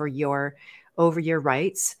roughshod over your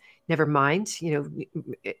rights, never mind,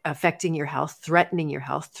 affecting your health, threatening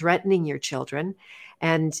your children,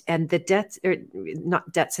 and the debts, or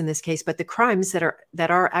not debts in this case, but the crimes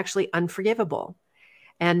that are actually unforgivable.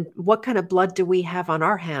 And what kind of blood do we have on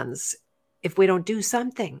our hands if we don't do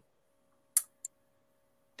something?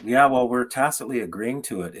 Yeah, well, we're tacitly agreeing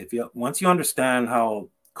to it. Once you understand how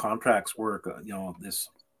contracts work, this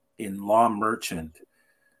in law merchant,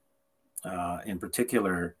 in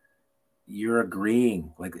particular, you're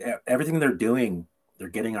agreeing. Like everything they're doing, they're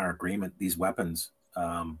getting our agreement. These weapons,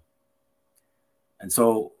 and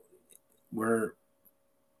so we're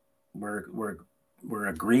we're we're we're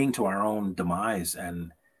agreeing to our own demise,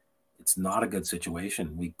 and it's not a good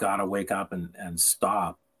situation. We got to wake up and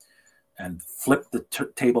stop and flip the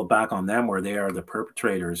table back on them, where they are the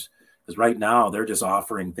perpetrators, because right now they're just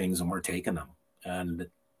offering things and we're taking them, and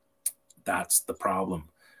that's the problem.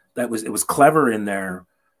 It was clever in there,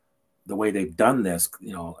 the way they've done this,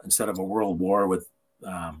 instead of a world war with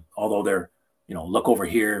although they're, look over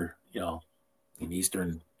here, in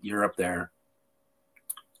Eastern Europe there,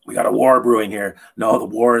 we got a war brewing here. No, the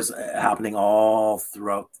war is happening all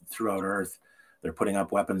throughout Earth. They're putting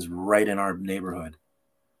up weapons right in our neighborhood,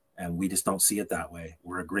 and we just don't see it that way.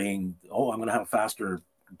 We're agreeing, oh, I'm going to have faster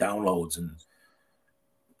downloads, and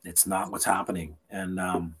it's not what's happening.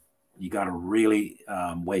 And you got to really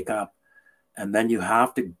wake up, and then you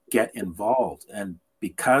have to get involved. And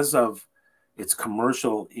because of it's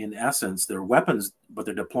commercial in essence, they're weapons, but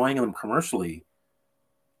they're deploying them commercially.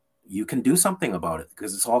 You can do something about it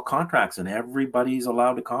because it's all contracts and everybody's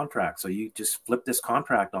allowed to contract. So you just flip this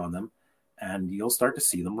contract on them and you'll start to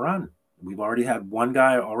see them run. We've already had one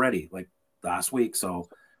guy already, like last week. So,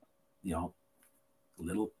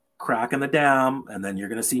 little crack in the dam, and then you're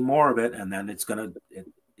going to see more of it. And then it's going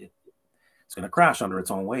to crash under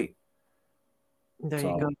its own weight. There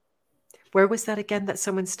you go. Where was that again that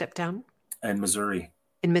someone stepped down? and Missouri.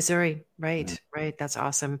 In Missouri. Mm. Right, right. That's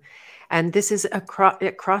awesome. And this is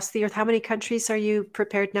across the earth. How many countries are you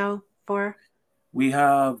prepared now for? We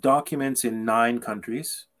have documents in 9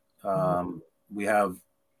 countries. Mhm. We have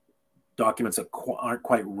documents that aren't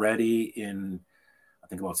quite ready in, I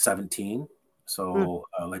think, about 17. Mm. So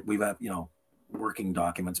like we've had, working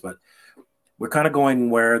documents, but we're kind of going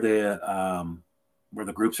where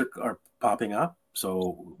the groups are popping up.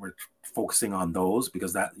 So we're focusing on those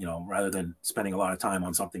because that, rather than spending a lot of time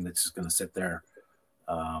on something that's just going to sit there.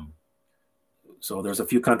 Um, so there's a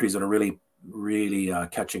few countries that are really, really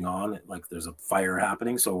catching on. Like there's a fire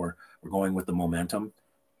happening. So we're going with the momentum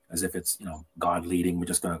as if it's, God leading. We're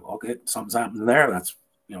just going to, okay, something's happening there. That's,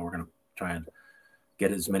 we're going to try and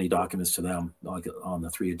get as many documents to them, like on the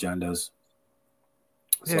 3 agendas.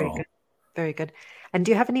 Very So good. Very good. And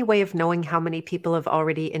do you have any way of knowing how many people have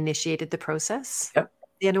already initiated the process? yeah,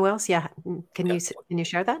 The NOLs? Yeah. yeah. Can you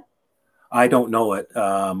share that? I don't know it.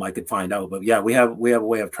 I could find out, but yeah, we have a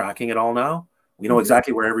way of tracking it all now. We know Hmm.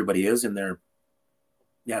 exactly where everybody is in there.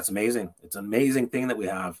 Yeah, it's amazing. It's an amazing thing that we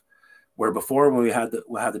have. Where before, when we had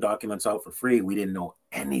the documents out for free, we didn't know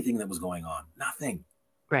anything that was going on. Nothing,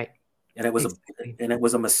 Right. and it was a Exactly. and it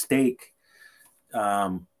was a mistake.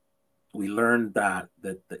 Um, we learned that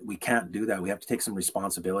we can't do that. We have to take some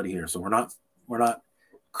responsibility here. So we're not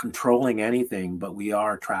controlling anything, but we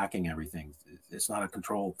are tracking everything. It's not a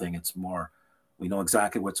control thing. It's more we know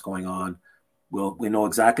exactly what's going on. We know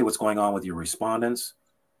exactly what's going on with your respondents.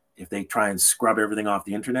 If they try and scrub everything off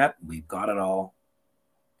the internet, we've got it all.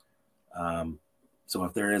 Um, so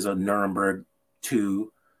if there is a Nuremberg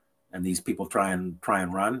 2 and these people try and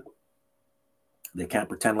run, they can't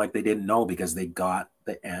pretend like they didn't know because they got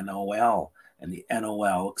the NOL and the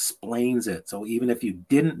NOL explains it. So even if you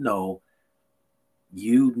didn't know,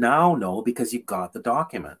 you now know because you got the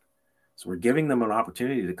document. So we're giving them an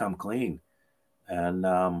opportunity to come clean, and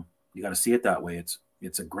you got to see it that way.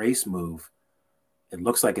 It's a grace move. It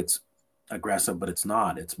looks like it's aggressive, but it's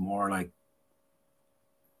not. It's more like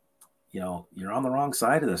you're on the wrong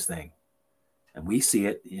side of this thing, and we see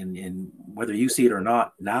it in whether you see it or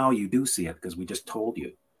not. Now you do see it because we just told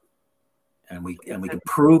you, and we can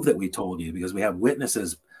prove that we told you because we have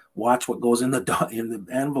witnesses. Watch what goes in the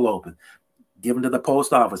envelope and given to the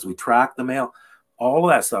post office. We track the mail, all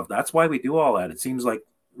of that stuff. That's why we do all that. It seems like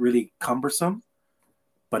really cumbersome,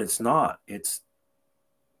 but it's not. It's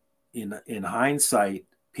in hindsight,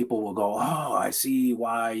 people will go, "Oh, I see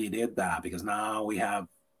why you did that," because now we have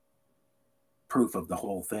proof of the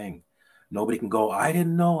whole thing. Nobody can go, "I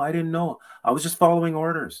didn't know. I didn't know. I was just following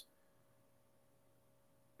orders."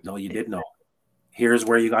 No, you did know. Here's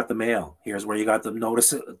where you got the mail. Here's where you got the notice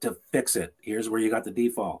to fix it. Here's where you got the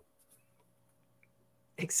default.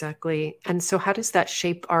 Exactly. And so how does that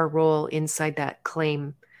shape our role inside that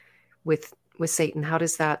claim with Satan? How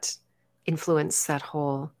does that influence that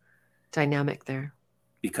whole dynamic there?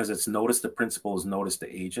 Because it's notice the principle is notice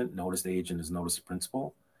the agent. Notice the agent is notice the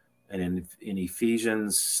principle. And in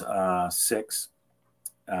Ephesians 6,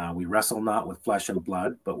 we wrestle not with flesh and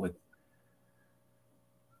blood, but with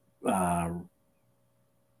uh,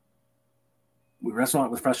 we wrestle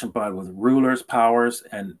not with flesh and blood, with rulers, powers,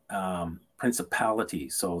 and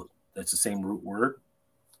principalities. So that's the same root word.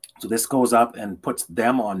 So this goes up and puts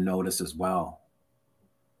them on notice as well.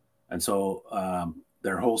 And so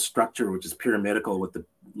their whole structure, which is pyramidal with the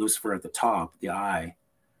Lucifer at the top, the eye,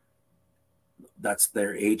 that's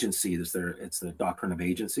their agency. It's the doctrine of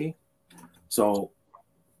agency. So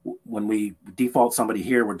when we default somebody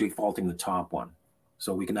here, we're defaulting the top one.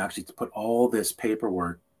 So we can actually put all this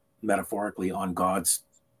paperwork metaphorically on God's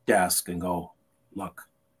desk and go, look,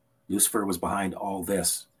 Lucifer was behind all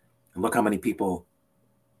this. And look how many people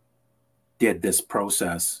did this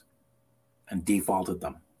process and defaulted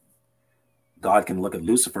them. God can look at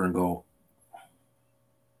Lucifer and go,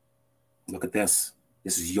 look at this.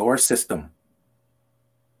 This is your system.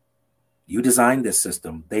 You designed this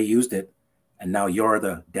system. They used it. And now you're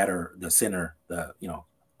the debtor, the sinner,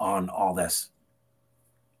 on all this.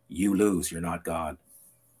 You lose. You're not God.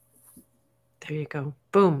 There you go.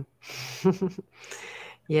 Boom.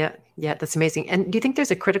 Yeah, yeah, that's amazing. And do you think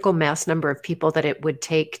there's a critical mass number of people that it would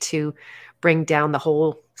take to bring down the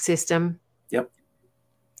whole system? Yep.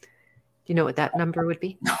 Do you know what that number would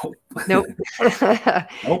be? No. Nope. Nope. Just I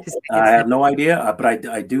it's have no idea, but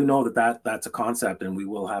I do know that's a concept, and we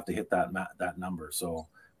will have to hit that number. So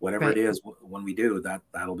whatever it right, is, when we do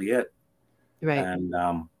that'll be it. right. And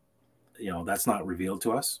that's not revealed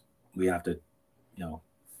to us. We have to,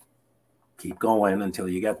 keep going until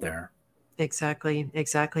you get there. Exactly,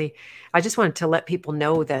 exactly. I just wanted to let people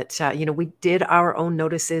know that we did our own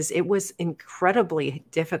notices. It was incredibly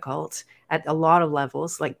difficult at a lot of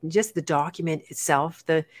levels, like just the document itself,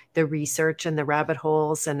 the research and the rabbit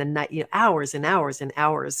holes, and the night, hours and hours and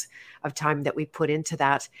hours of time that we put into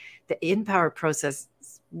that. The in-power process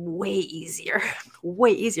is way easier,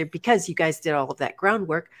 way easier because you guys did all of that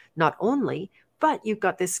groundwork. Not only, but you've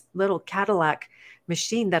got this little Cadillac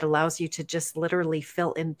machine that allows you to just literally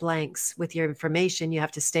fill in blanks with your information. You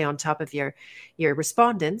have to stay on top of your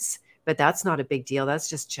respondents, but that's not a big deal. That's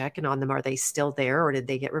just checking on them. Are they still there or did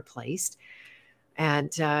they get replaced? And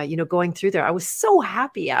going through there, I was so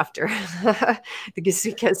happy after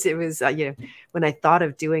because it was when I thought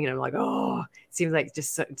of doing it, I'm like, oh, it seems like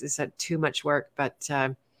just too much work. But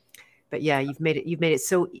yeah, you've made it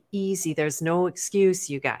so easy. There's no excuse,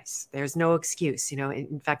 you guys. There's no excuse.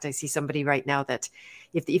 In fact, I see somebody right now that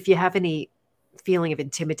if you have any feeling of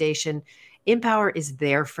intimidation, Empower is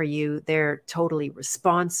there for you. They're totally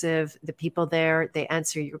responsive. The people there, they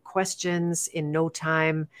answer your questions in no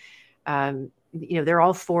time. They're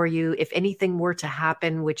all for you. If anything were to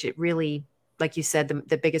happen, which it really, like you said,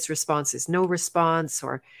 the biggest response is no response,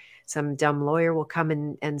 or some dumb lawyer will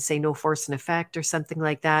come and say no force and effect or something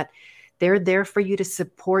like that. They're there for you to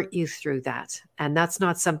support you through that. And that's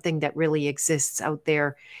not something that really exists out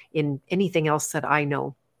there in anything else that I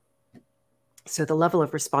know. So the level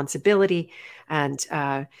of responsibility and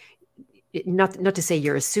not to say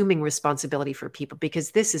you're assuming responsibility for people,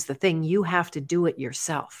 because this is the thing, you have to do it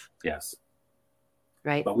yourself. Yes.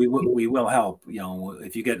 Right. But we will help.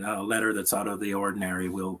 If you get a letter that's out of the ordinary,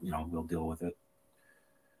 we'll deal with it.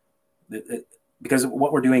 Because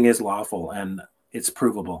what we're doing is lawful and it's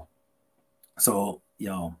provable. So,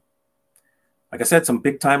 like I said, some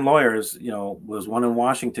big time lawyers, was one in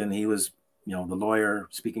Washington. He was, the lawyer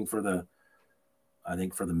speaking for I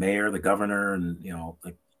think for the mayor, the governor, and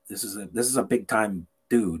like this is a big time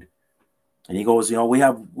dude. And he goes, we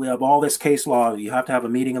have all this case law. You have to have a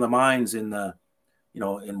meeting of the minds in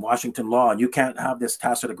Washington law, and you can't have this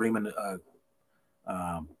tacit agreement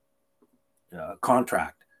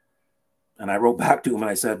contract. And I wrote back to him and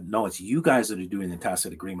I said, no, it's you guys that are doing the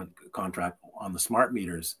tacit agreement contract on the smart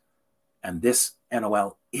meters. And this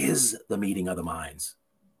NOL is the meeting of the minds.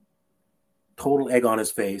 Total egg on his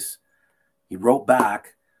face. He wrote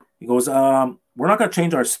back. He goes, we're not going to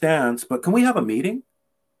change our stance, but can we have a meeting?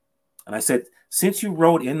 And I said, since you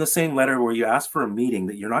wrote in the same letter where you asked for a meeting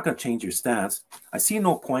that you're not going to change your stance, I see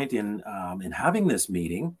no point in having this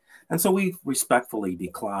meeting. And so we respectfully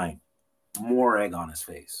declined. More egg on his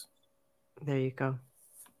face. There you go.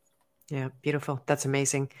 Yeah, beautiful. That's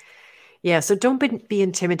amazing. Yeah, so don't be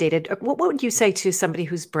intimidated. What would you say to somebody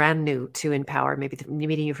who's brand new to Empower, maybe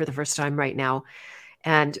meeting you for the first time right now?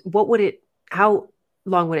 And how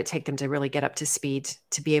long would it take them to really get up to speed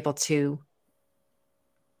to be able to,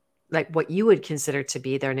 like what you would consider to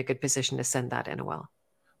be, they're in a good position to send that NOL?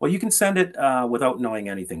 Well, you can send it without knowing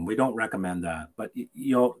anything. We don't recommend that. But,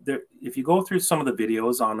 if you go through some of the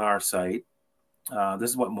videos on our site, this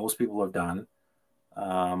is what most people have done.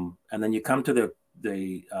 And then you come to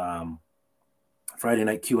the Friday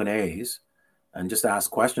night Q&As and just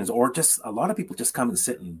ask questions, or just a lot of people just come and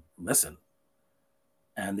sit and listen.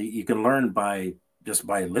 And you can learn by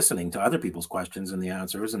listening to other people's questions and the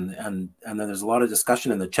answers. And then there's a lot of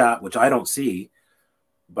discussion in the chat, which I don't see,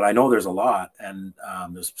 but I know there's a lot. And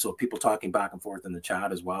there's people talking back and forth in the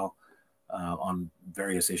chat as well on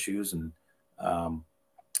various issues. And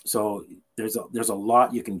so there's a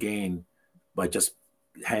lot you can gain by just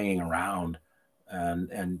hanging around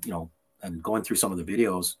and going through some of the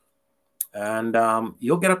videos, and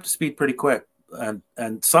you'll get up to speed pretty quick.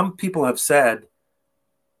 And some people have said,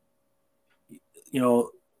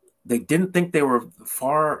 they didn't think they were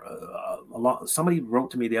far along. Somebody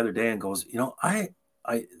wrote to me the other day and goes, I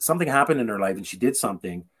something happened in her life and she did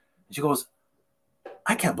something. And she goes,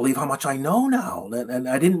 I can't believe how much I know now. And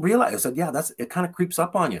I didn't realize. I said, yeah, it kind of creeps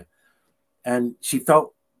up on you. And she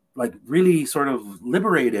felt like really sort of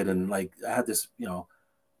liberated and like I had this,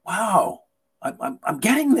 wow, I'm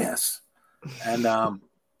getting this. And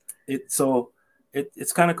it's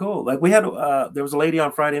kind of cool. Like we had there was a lady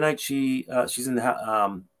on Friday night. She's in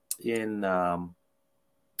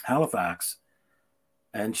Halifax,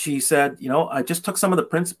 and she said, I just took some of the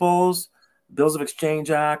principles, Bills of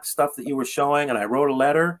Exchange Act stuff that you were showing, and I wrote a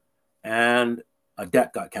letter, and a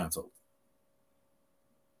debt got canceled.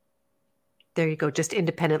 There you go. Just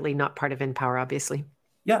independently, not part of Empower, obviously.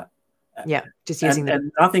 Yeah. Yeah, just using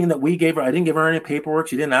and nothing that we gave her. I didn't give her any paperwork.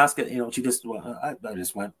 She didn't ask it. She just. I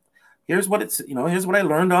just went. Here's what it's. Here's what I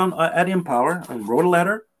learned on at Empower, and wrote a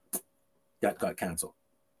letter. That got canceled.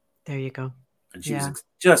 There you go. and she was Yeah,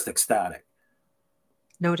 just ecstatic.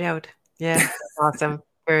 no doubt. Yeah, that's awesome.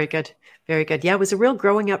 Very good. Very good. Yeah, it was a real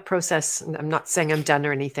growing up process. And I'm not saying I'm done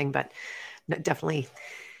or anything, but definitely.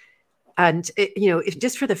 And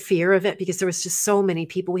just for the fear of it, because there was just so many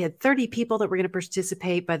people. We had 30 people that were going to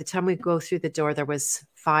participate. By the time we go through the door, there was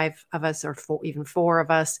five of us, or four, even four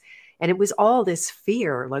of us, and it was all this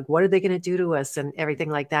fear, like what are they going to do to us and everything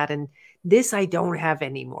like that. And this I don't have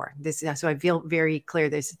anymore. This, so I feel very clear.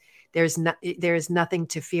 There's nothing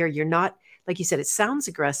to fear. You're not, like you said, it sounds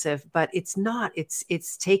aggressive, but it's not.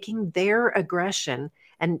 It's taking their aggression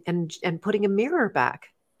and putting a mirror back.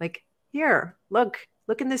 Like, here, look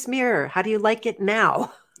in this mirror. How do you like it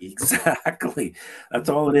now? Exactly. That's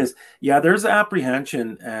all it is. Yeah, there's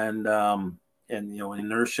apprehension and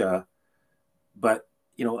inertia, but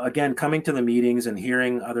again, coming to the meetings and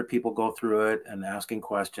hearing other people go through it and asking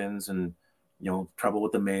questions and trouble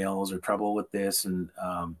with the mails or trouble with this, and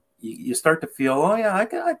you start to feel, oh yeah, I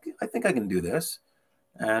think I can do this,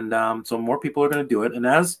 and so more people are going to do it. And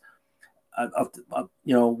as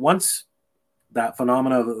once that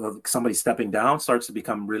phenomena of somebody stepping down starts to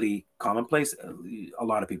become really commonplace, a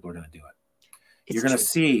lot of people are going to do it. You're It's going to true.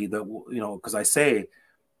 see that, because I say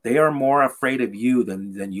they are more afraid of you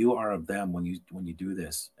than you are of them when you do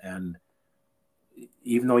this. And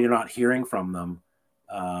even though you're not hearing from them,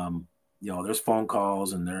 there's phone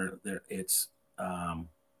calls and it's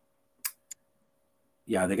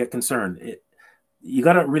yeah, they get concerned. You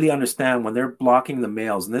got to really understand when they're blocking the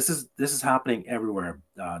mails, and this is happening everywhere.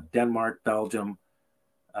 Denmark, Belgium,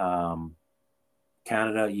 um,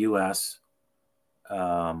 Canada, US,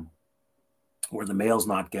 um, where the mail's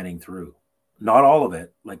not getting through. Not all of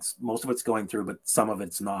it, like most of it's going through, but some of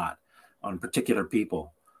it's not on particular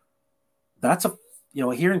people. That's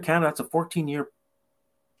here in Canada, that's a 14-year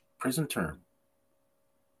prison term.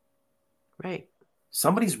 Right.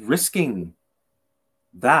 Somebody's risking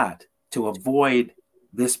that to avoid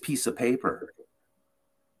this piece of paper.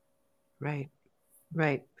 Right.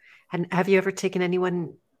 Right. And have you ever taken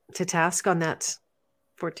anyone to task on that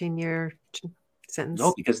 14-year No,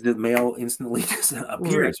 sentence? because the mail instantly just Right.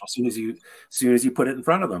 appears as soon as you put it in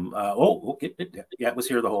front of them. Oh, okay, yeah, it was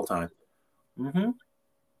here the whole time. Mm-hmm.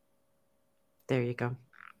 There you go.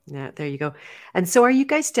 Yeah, there you go. And so are you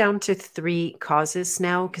guys down to three causes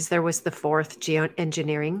now? Because there was the fourth,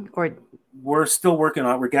 geoengineering, or We're still working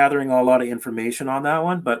on. We're gathering a lot of information on that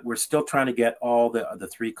one, but we're still trying to get all the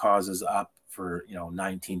three causes up for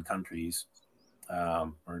 19 countries,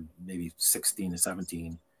 or maybe 16 to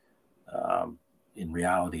 17, in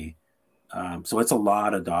reality. So it's a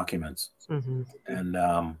lot of documents, Mhm.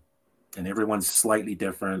 and everyone's slightly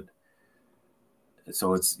different.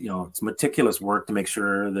 So it's meticulous work to make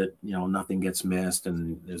sure that nothing gets missed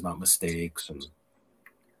and there's not mistakes. And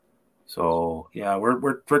so yeah,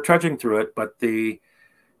 we're trudging through it, but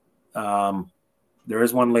um, there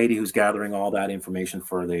is one lady who's gathering all that information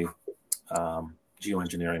for the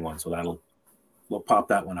geoengineering one, so we'll pop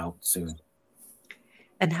that one out soon.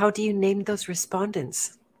 And how do you name those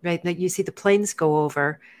respondents? Right? That you see the planes go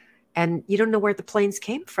over and you don't know where the planes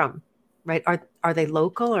came from, right? Are they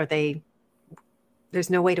local? Are they, there's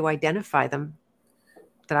no way to identify them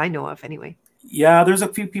that I know of anyway. Yeah, there's a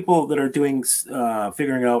few people that are doing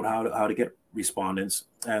figuring out how to get respondents,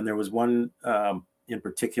 and there was one in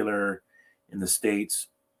particular in the States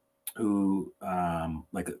who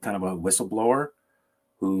like kind of a whistleblower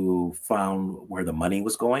who found where the money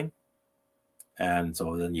was going, and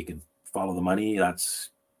so then you can follow the money.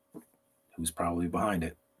 That's who's probably behind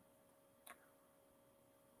it.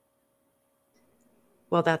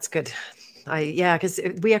 Well, that's good. Yeah, because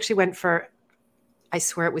we actually went for, I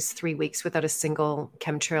swear it was 3 weeks without a single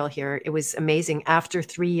chemtrail here. It was amazing. After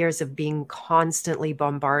 3 years of being constantly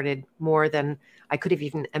bombarded, more than I could have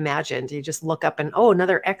even imagined. You just look up and, oh,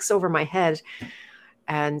 another X over my head.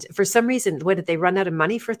 And for some reason, what did they run out of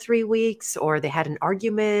money for 3 weeks, or they had an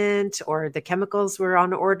argument, or the chemicals were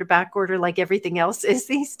on order, back order, like everything else is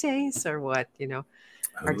these days, or what?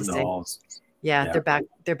 Hard Who to say. knows? Yeah, Yeah, they're back.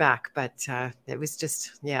 They're back. But it was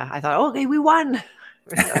just, yeah, I thought, okay, we won.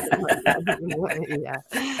 Yeah.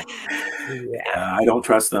 Yeah. yeah. I don't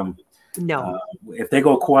trust them. Uh, No. if they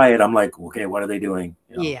go quiet, I'm like, okay, what are they doing?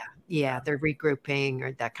 Yeah. Yeah. They're regrouping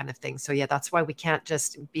or that kind of thing. So, yeah, that's why we can't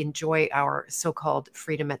just enjoy our so called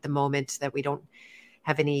freedom at the moment, that we don't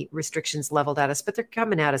have any restrictions leveled at us, but they're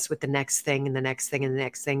coming at us with the next thing and the next thing and the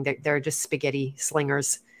next thing. They're just spaghetti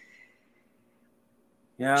slingers.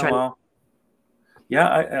 Yeah, Trying to, well, yeah,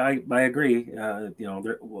 I agree.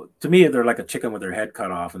 Well, to me, they're like a chicken with their head cut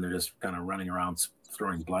off, and they're just kind of running around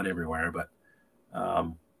throwing blood everywhere. But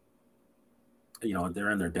um,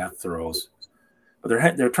 they're in their death throes. but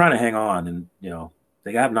they're trying to hang on, and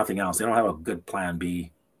they have nothing else. They don't have a good plan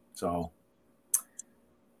B. So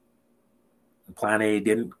plan A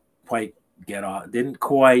didn't quite get off. Didn't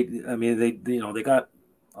quite. I mean, they got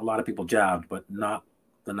a lot of people jabbed, but not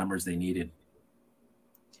the numbers they needed.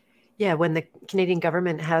 Yeah, when the Canadian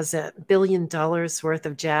government has $1 billion worth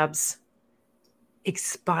of jabs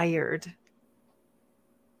expired,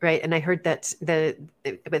 right? And I heard that I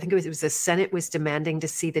think it was the Senate was demanding to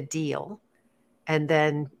see the deal, and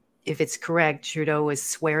then if it's correct, Trudeau was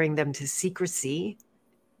swearing them to secrecy,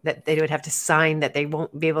 that they would have to sign that they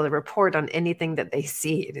won't be able to report on anything that they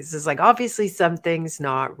see. It's just like, obviously something's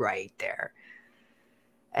not right there.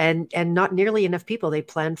 And not nearly enough people. They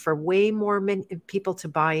planned for way more people to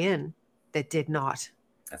buy in that did not.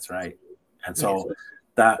 That's right. And Yeah. so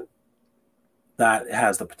that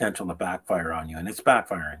has the potential to backfire on you, and it's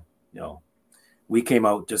backfiring. We came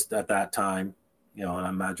out just at that time, and I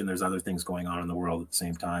imagine there's other things going on in the world at the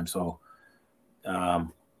same time. So,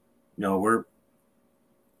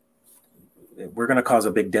 we're going to cause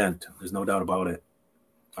a big dent. There's no doubt about it.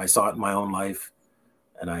 I saw it in my own life,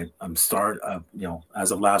 and I'm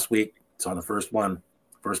as of last week, saw the first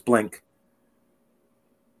blink.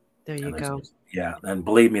 There you go. Yeah, and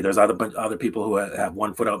believe me, there's other people who have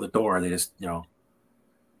 1 foot out the door. They just, yeah,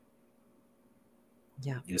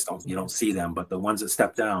 you don't see them. But the ones that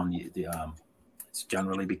step down, it's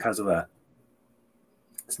generally because of that.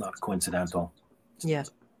 It's not coincidental. Yeah.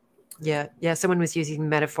 Yeah. Someone was using the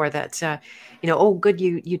metaphor that, oh, good,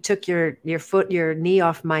 you took your knee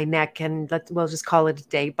off my neck, and we'll just call it a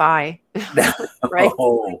day. Bye. Right?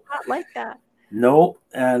 Oh, not like that. No,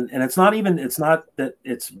 and it's not that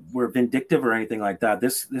we're vindictive or anything like that.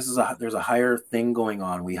 There's a higher thing going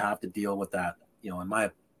on. We have to deal with that. In my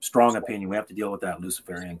strong opinion, we have to deal with that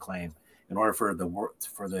Luciferian claim in order for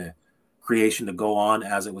the creation to go on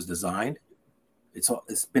as it was designed.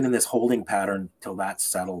 It's been in this holding pattern till that's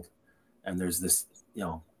settled, and there's this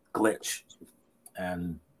glitch,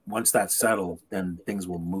 and once that's settled, then things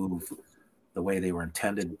will move the way they were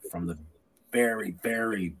intended from the very,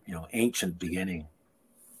 very ancient beginning.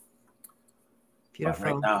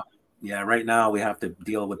 Beautiful. But right now we have to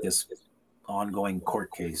deal with this ongoing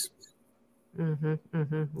court case. Mm-hmm,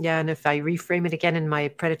 mm-hmm. Yeah, and if I reframe it again in my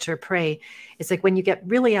predator prey, it's like when you get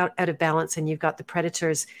really out of balance and you've got the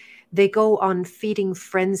predators, they go on feeding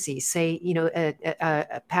frenzy. Say,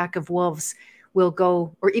 a pack of wolves will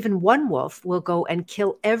go, or even one wolf will go and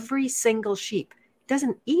kill every single sheep.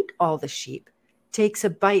 Doesn't eat all the sheep, takes a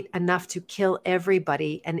bite enough to kill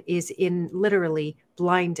everybody, and is literally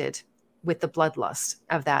blinded with the bloodlust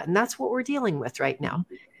of that. And that's what we're dealing with right now.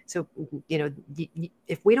 So,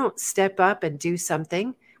 if we don't step up and do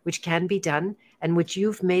something, which can be done, and which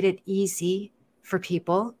you've made it easy for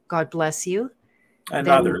people, God bless you. And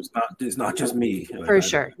others, it's not just me. For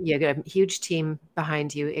sure. You got a huge team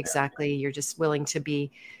behind you. Exactly. You're just willing to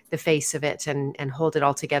be the face of it and hold it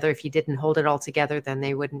all together. If you didn't hold it all together, then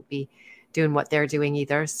they wouldn't be doing what they're doing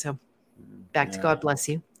either. So back to God bless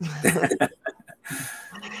you.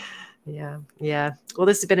 Yeah. Well,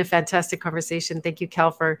 this has been a fantastic conversation. Thank you,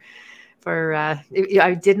 Cal, for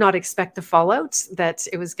I did not expect the fallout that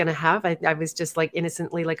it was going to have. I was just like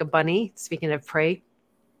innocently like a bunny, speaking of prey,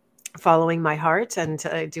 following my heart and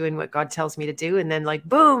doing what God tells me to do. And then like,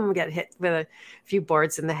 boom, get hit with a few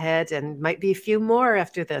boards in the head, and might be a few more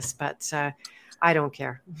after this, but I don't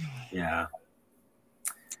care. Yeah.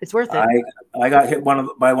 It's worth it. I got hit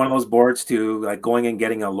by one of those boards too, like going and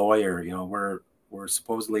getting a lawyer. We're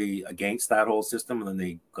supposedly against that whole system, and then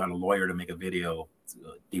they got a lawyer to make a video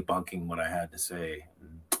debunking what I had to say.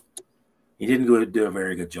 He didn't do a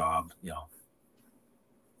very good job, Yeah.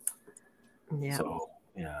 So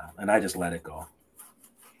and I just let it go.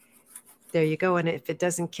 There you go. And if it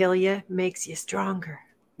doesn't kill you, it makes you stronger.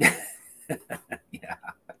 Yeah.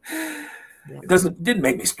 It didn't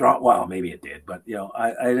make me strong. Well, maybe it did, but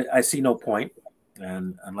I see no point,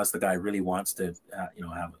 and unless the guy really wants to,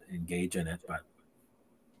 engage in it. But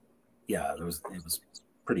yeah, it was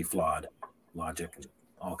pretty flawed logic and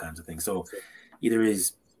all kinds of things. So either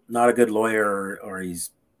he's not a good lawyer, or he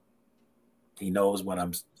knows what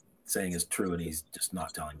I'm saying is true, and he's just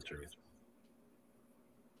not telling the truth.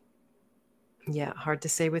 Yeah, hard to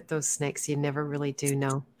say with those snakes. You never really do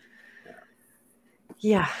know.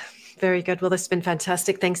 Yeah. Very good. Well, this has been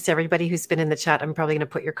fantastic. Thanks to everybody who's been in the chat. I'm probably going to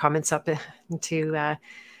put your comments up to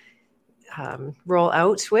roll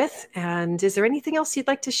out with. And is there anything else you'd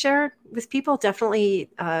like to share with people? Definitely,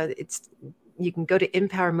 you can go to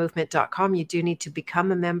empowermovement.com. You do need to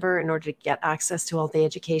become a member in order to get access to all the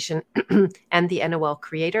education and the NOL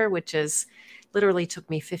creator, which is literally took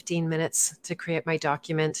me 15 minutes to create my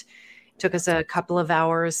document. Took us a couple of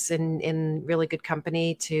hours in really good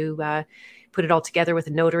company to put it all together with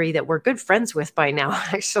a notary that we're good friends with by now.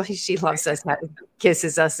 Actually, she loves us,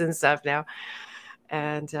 kisses us and stuff now.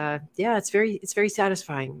 And yeah, it's very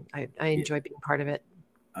satisfying. I Yeah, enjoy being part of it.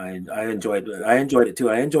 I enjoyed it too.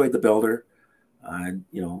 I enjoyed the builder.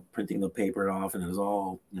 Printing the paper off, and it was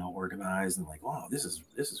all organized, and like, wow, this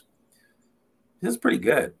is pretty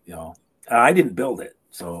good. I didn't build it,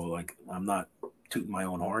 so like I'm not tooting my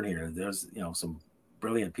own horn here. There's some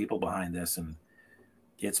brilliant people behind this, and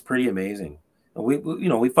it's pretty amazing.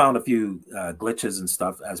 We found a few glitches and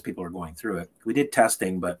stuff as people are going through it. We did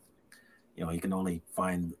testing, but you can only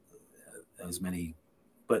find as many.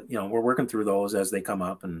 But we're working through those as they come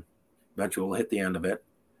up, and eventually we'll hit the end of it.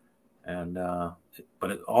 And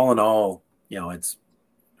all in all, it's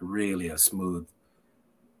really a smooth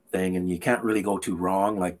thing, and you can't really go too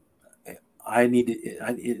wrong. Like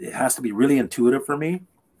it has to be really intuitive for me.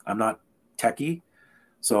 I'm not techie,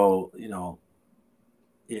 so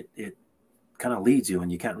it kind of leads you,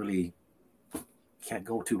 and you can't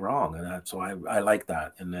go too wrong. And so I like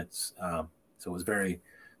that, and it's so it was very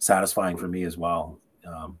satisfying for me as well.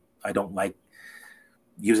 I don't like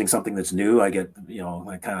using something that's new. I get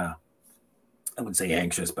I kind of, I wouldn't say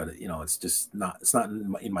anxious, but it's just it's not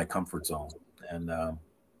in my comfort zone. And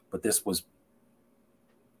but this was,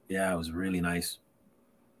 yeah, it was really nice.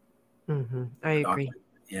 I agree.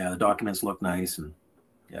 The documents look nice, and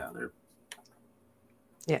yeah,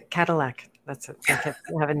 Cadillac. That's it. I kept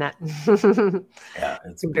having that. Yeah,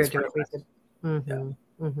 it's compared to pretty what we nice. did.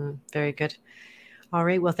 Yeah. Very good. All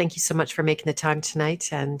right. Well, thank you so much for making the time tonight,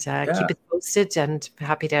 and Yeah. keep it posted. And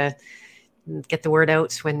happy to get the word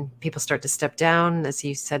out when people start to step down. As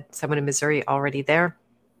you said, someone in Missouri already there.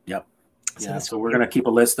 Yep. So Yeah. So we're going to keep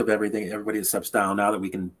a list of everybody that steps down now that we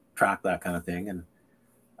can track that kind of thing, and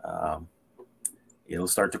it'll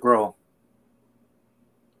start to grow.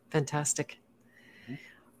 Fantastic.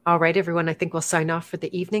 All right, everyone. I think we'll sign off for the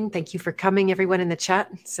evening. Thank you for coming, everyone in the chat.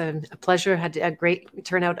 It's a pleasure. Had a great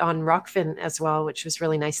turnout on Rockfin as well, which was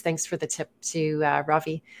really nice. Thanks for the tip to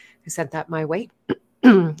Ravi, who sent that my way.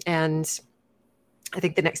 And I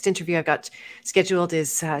think the next interview I've got scheduled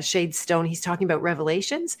is Shade Stone. He's talking about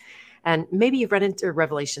Revelations. And maybe you've run into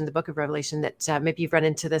Revelation, the book of Revelation, that maybe you've run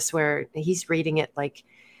into this where he's reading it like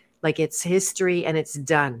it's history and it's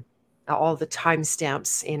done. All the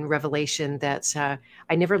timestamps in Revelation that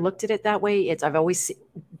I never looked at it that way. I've always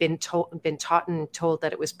been taught and told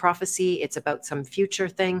that it was prophecy. It's about some future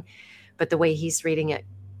thing, but the way he's reading it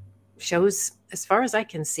shows, as far as I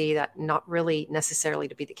can see, that not really necessarily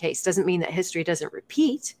to be the case. Doesn't mean that history doesn't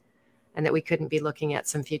repeat and that we couldn't be looking at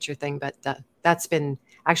some future thing, but that's been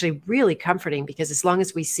actually really comforting, because as long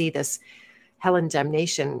as we see this hell and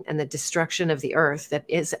damnation and the destruction of the earth, that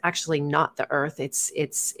is actually not the earth. It's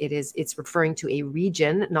referring to a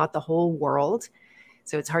region, not the whole world.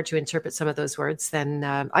 So it's hard to interpret some of those words. Then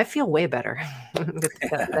I feel way better with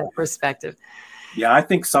that perspective. Yeah, I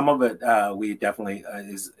think some of it we definitely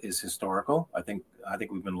is historical. I think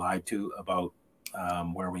we've been lied to about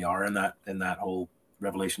where we are in that whole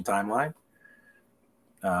Revelation timeline,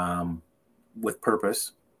 with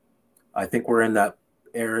purpose. I think we're in that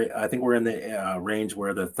area. I think we're in the range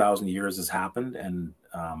where the 1,000 years has happened, and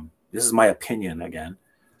this is my opinion again.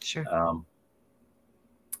 Sure.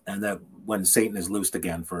 And that when Satan is loosed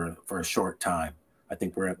again for a short time, I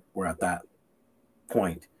think we're at that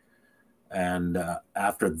point. And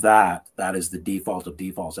after that is the default of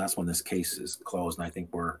defaults. That's when this case is closed, and I think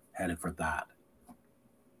we're headed for that.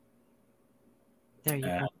 There you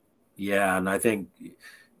go. Yeah, and I think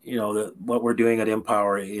what we're doing at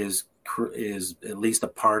Empower is at least a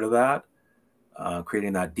part of that,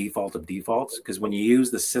 creating that default of defaults. Because when you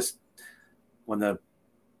use the system, when the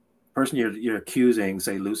person you're accusing,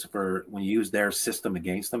 say Lucifer, when you use their system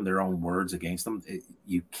against them, their own words against them,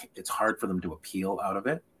 it's hard for them to appeal out of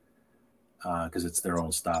it, because it's their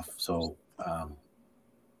own stuff. So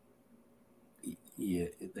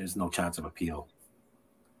there's no chance of appeal.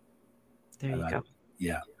 There you go.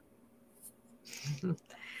 Yeah.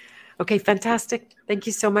 Okay, fantastic. Thank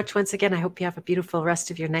you so much once again. I hope you have a beautiful rest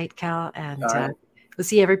of your night, Cal. And we'll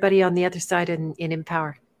see everybody on the other side in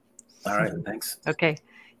Empower. All right. Thanks. Okay.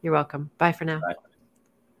 You're welcome. Bye for now. Bye.